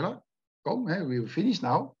 Daniela, come, we will finish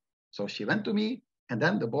now. So she went to me, and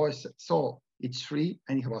then the boy saw it's free,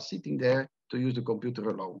 and he was sitting there to use the computer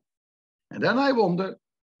alone. And then I wonder,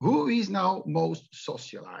 who is now most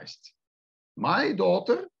socialized? My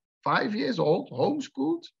daughter, 5 years old,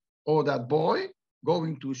 homeschooled, or that boy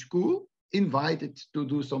going to school, invited to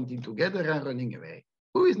do something together and running away?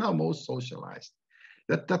 Who is now most socialized?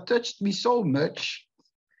 That touched me so much.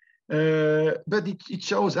 But it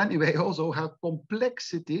shows anyway also how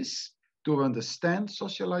complex it is to understand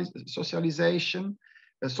socialization,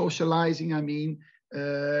 socializing, I mean,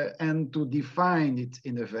 and to define it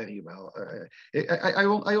in a very well. I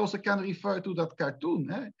also can refer to that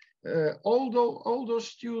cartoon. All those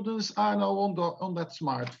students are now on that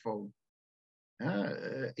smartphone.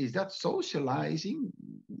 Is that socializing?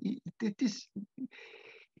 It is.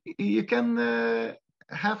 You can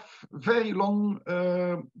have very long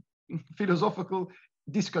philosophical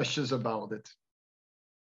discussions about it.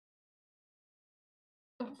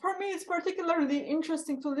 For me, it's particularly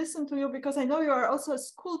interesting to listen to you because I know you are also a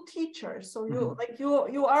school teacher. So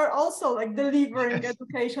you are also like delivering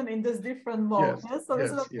education in this different mode. Yes. So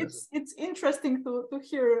it's interesting to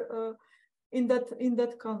hear in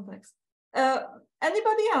that context.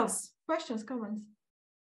 Anybody else? Questions, comments?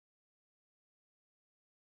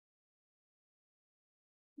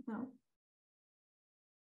 No.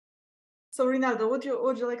 So Rinaldo, would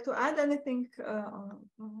you like to add anything?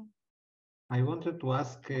 I wanted to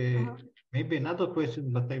ask maybe another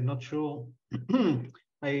question, but I'm not sure.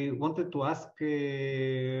 I wanted to ask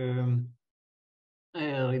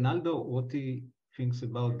Rinaldo what he thinks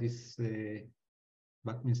about this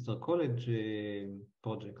Buckminster College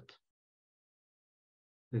project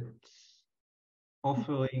that's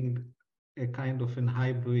offering a kind of an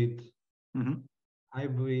hybrid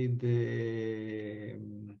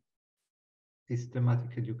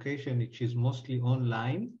systematic education, which is mostly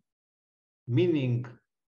online, meaning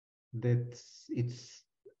that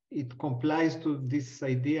it complies to this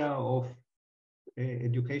idea of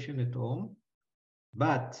education at home,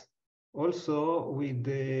 but also with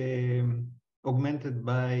augmented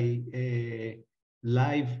by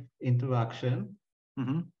live interaction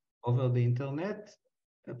over the internet,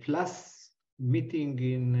 plus meeting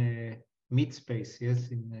in meet space, yes,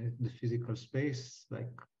 in the physical space,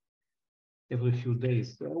 like every few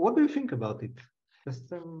days. What do you think about it?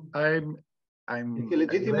 Just, I'm it's a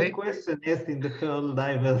legitimate question, yes, in the Pearl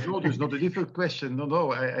Divers. No, it's not a difficult question.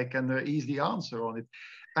 No, I can easily answer on it.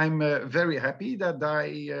 I'm very happy that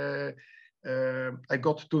I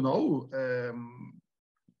got to know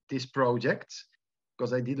this project,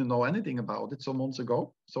 because I didn't know anything about it some months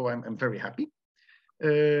ago. So I'm very happy.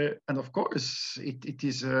 And of course, it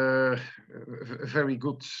is a very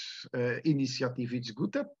good initiative. It's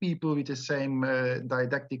good that people with the same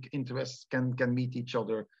didactic interests can meet each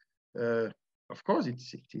other. Of course, it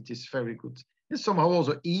is very good. It's somehow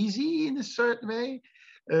also easy in a certain way.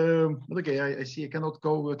 But okay, I see I cannot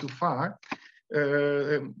go too far.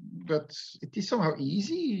 But it is somehow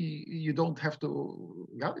easy. You don't have to.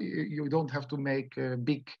 Yeah, you don't have to make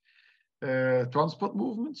big transport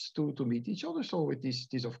movements to meet each other. So it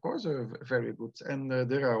is of course very good. And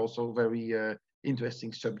there are also very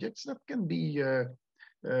interesting subjects that can be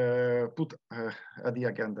put at the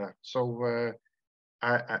agenda. So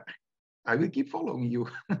I will keep following you.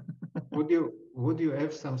 Would you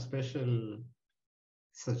have some special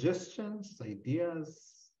suggestions, ideas?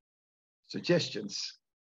 Suggestions?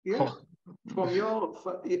 Yeah, from your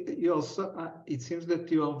it seems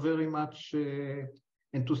that you are very much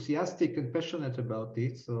enthusiastic and passionate about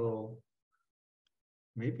it. So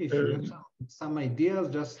maybe if you have some ideas,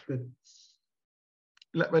 just that.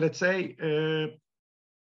 Let's say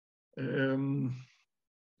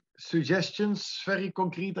suggestions, very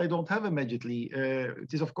concrete, I don't have immediately.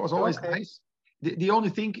 It is of course always nice. The only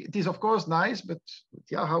thing, it is of course nice, but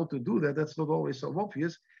yeah, how to do that, that's not always so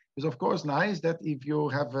obvious. It's of course nice that if you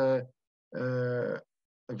have a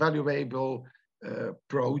valuable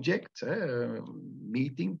project,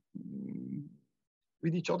 meeting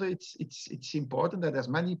with each other, it's important that as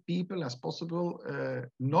many people as possible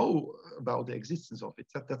know about the existence of it.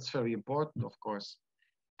 That's very important, of course.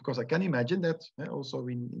 Because I can imagine that also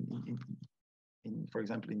in for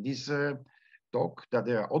example, in this talk, that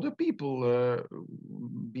there are other people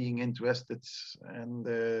being interested, and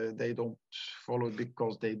they don't follow it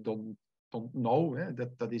because they don't know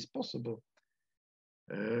that is possible.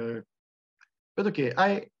 But okay,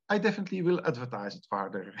 I definitely will advertise it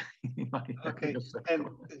further. Okay, and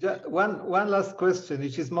one last question,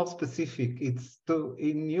 which is more specific. It's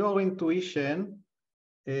in your intuition,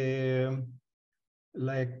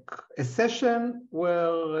 like a session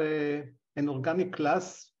where an organic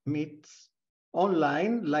class meets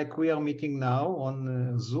online, like we are meeting now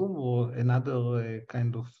on Zoom or another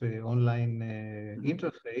kind of online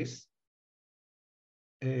interface,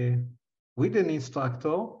 with an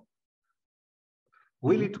instructor.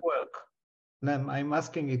 Will it work? I'm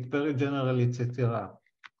asking it very generally, etc.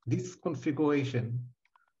 This configuration,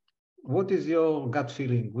 what is your gut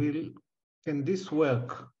feeling? Can this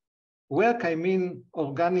work? Work, I mean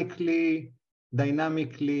organically,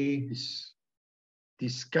 dynamically.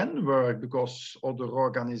 This can work because other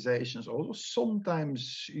organizations also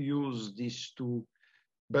sometimes use this too.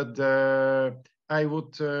 But I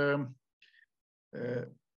would,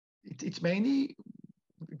 it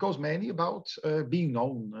goes mainly about being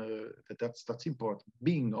known. That's important.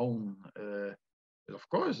 Being known. Of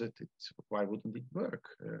course, why wouldn't it work?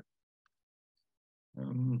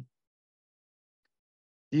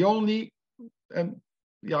 The only,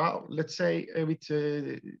 let's say with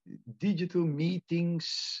digital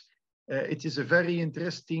meetings, it is a very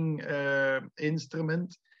interesting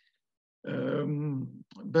instrument.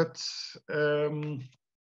 But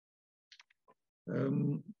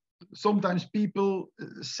sometimes people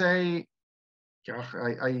say, yeah,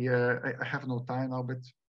 I have no time now, but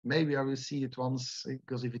maybe I will see it once,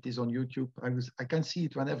 because if it is on YouTube, I can see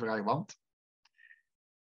it whenever I want.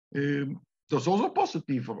 There's also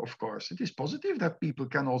positive, of course. It is positive that people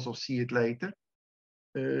can also see it later.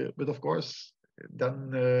 But of course,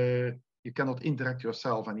 then you cannot interact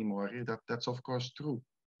yourself anymore. That's of course true.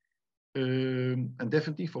 And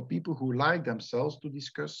definitely for people who like themselves to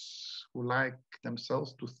discuss, who like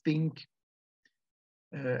themselves to think,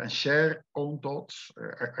 and share own thoughts.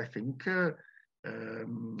 I think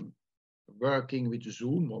working with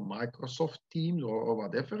Zoom or Microsoft Teams or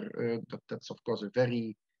whatever, that's of course a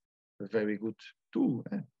very good tool.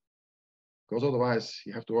 Because otherwise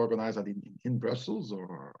you have to organize that in Brussels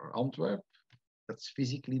or Antwerp. That's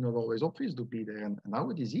physically not always obvious to be there, and now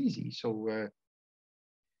it is easy. So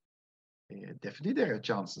definitely there are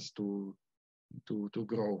chances to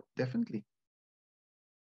grow. Definitely.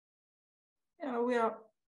 Yeah, we are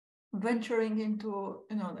venturing into,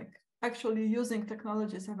 like actually using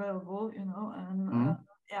technologies available, and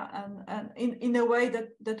yeah, and in a way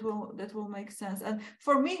that will make sense. And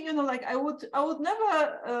for me, like I would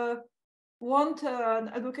never want an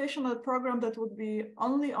educational program that would be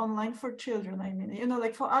only online for children. I mean,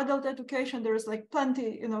 like for adult education, there is like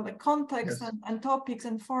plenty, like context and topics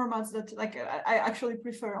and formats that like I actually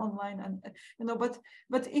prefer online. And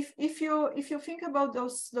but if you think about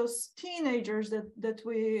those teenagers that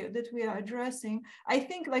we are addressing, I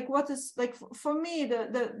think like what is like for me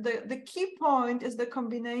the key point is the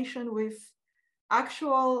combination with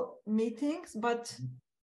actual meetings, but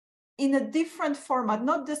in a different format,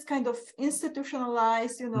 not this kind of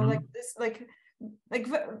institutionalized, like this, like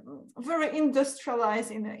very industrialized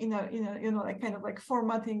in a like kind of like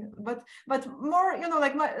formatting, but more,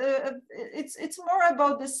 like it's more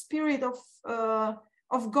about the spirit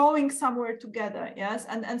of going somewhere together, yes,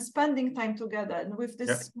 and spending time together, and with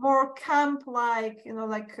this more camp-like,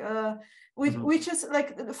 which is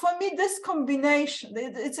like, for me, this combination,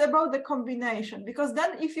 it's about the combination, because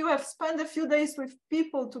then if you have spent a few days with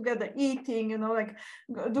people together eating, like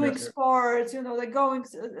doing sports, like going,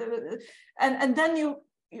 and then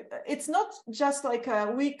it's not just like a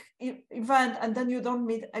week event and then you don't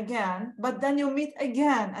meet again, but then you meet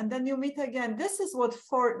again and then you meet again. This is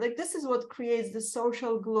what creates the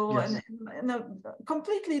social glue, and in a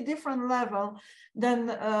completely different level than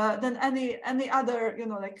any other,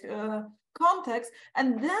 context.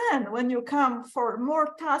 And then when you come for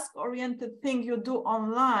more task-oriented thing you do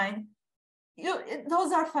online,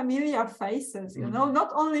 those are familiar faces, not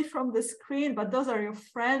only from the screen, but those are your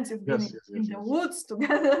friends you've been in the woods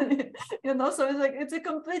together, so it's like it's a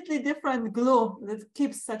completely different glue that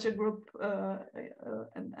keeps such a group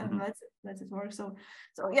and lets it work. So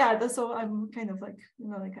yeah, so I'm kind of like,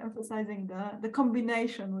 like emphasizing the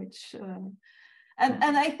combination, which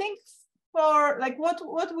and I think for like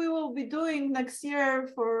what we will be doing next year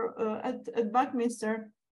for at Buckminster,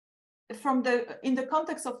 in the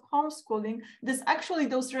context of homeschooling,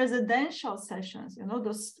 those residential sessions,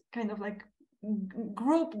 those kind of like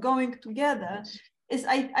group going together, is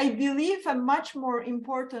I believe a much more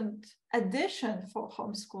important addition for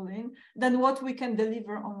homeschooling than what we can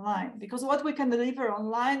deliver online. Because what we can deliver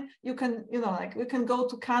online, you can, like we can go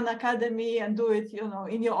to Khan Academy and do it,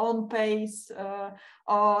 in your own pace,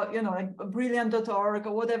 or, like brilliant.org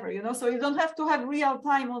or whatever, so you don't have to have real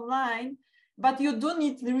time online. But you do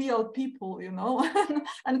need the real people,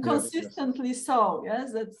 and consistently so,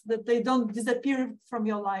 yes, that they don't disappear from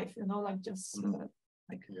your life, like just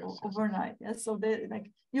overnight. Yes, so they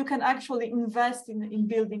like you can actually invest in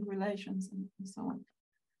building relations and so on.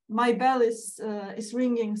 My bell is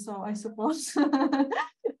ringing, so I suppose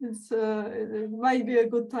it might be a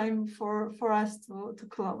good time for us to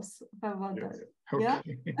close. How about that? Okay. Yeah.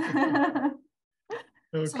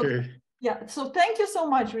 Okay. So thank you so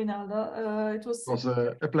much, Rinaldo. It was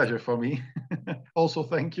a pleasure for me. Also,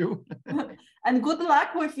 thank you. And good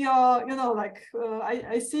luck with your,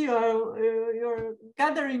 I see you're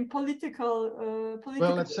gathering political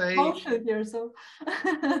motion here. So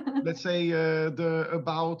let's say the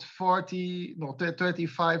about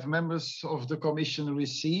 35 members of the commission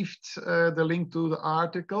received the link to the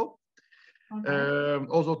article. Okay.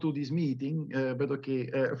 Also to this meeting, but okay,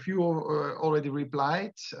 a few already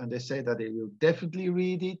replied, and they say that they will definitely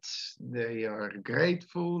read it. They are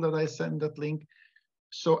grateful that I sent that link.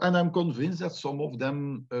 So, and I'm convinced that some of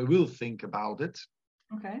them will think about it.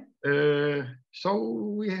 Okay. So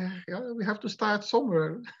we have to start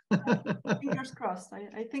somewhere. Fingers crossed.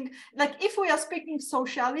 I think, like, if we are speaking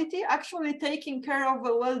sociality, actually taking care of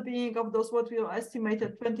the well-being of those what we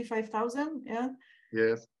estimated 25,000. Yeah.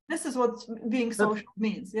 Yes. This is what being social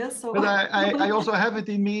means, yes. So, but I also have it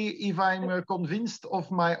in me. If I'm convinced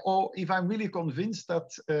if I'm really convinced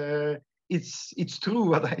that it's true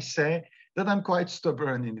what I say, that I'm quite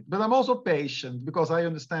stubborn in it. But I'm also patient, because I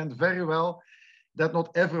understand very well that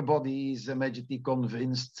not everybody is immediately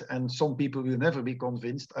convinced, and some people will never be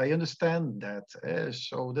convinced. I understand that.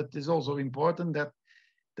 So that is also important,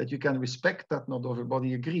 that you can respect that not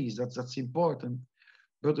everybody agrees. That's important.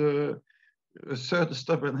 But a certain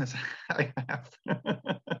stubbornness I have.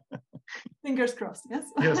 Fingers crossed.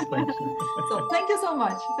 Yes. Yes, thanks. So thank you so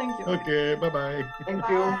much. Thank you. Okay, bye-bye. Thank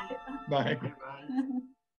Bye. you. Bye.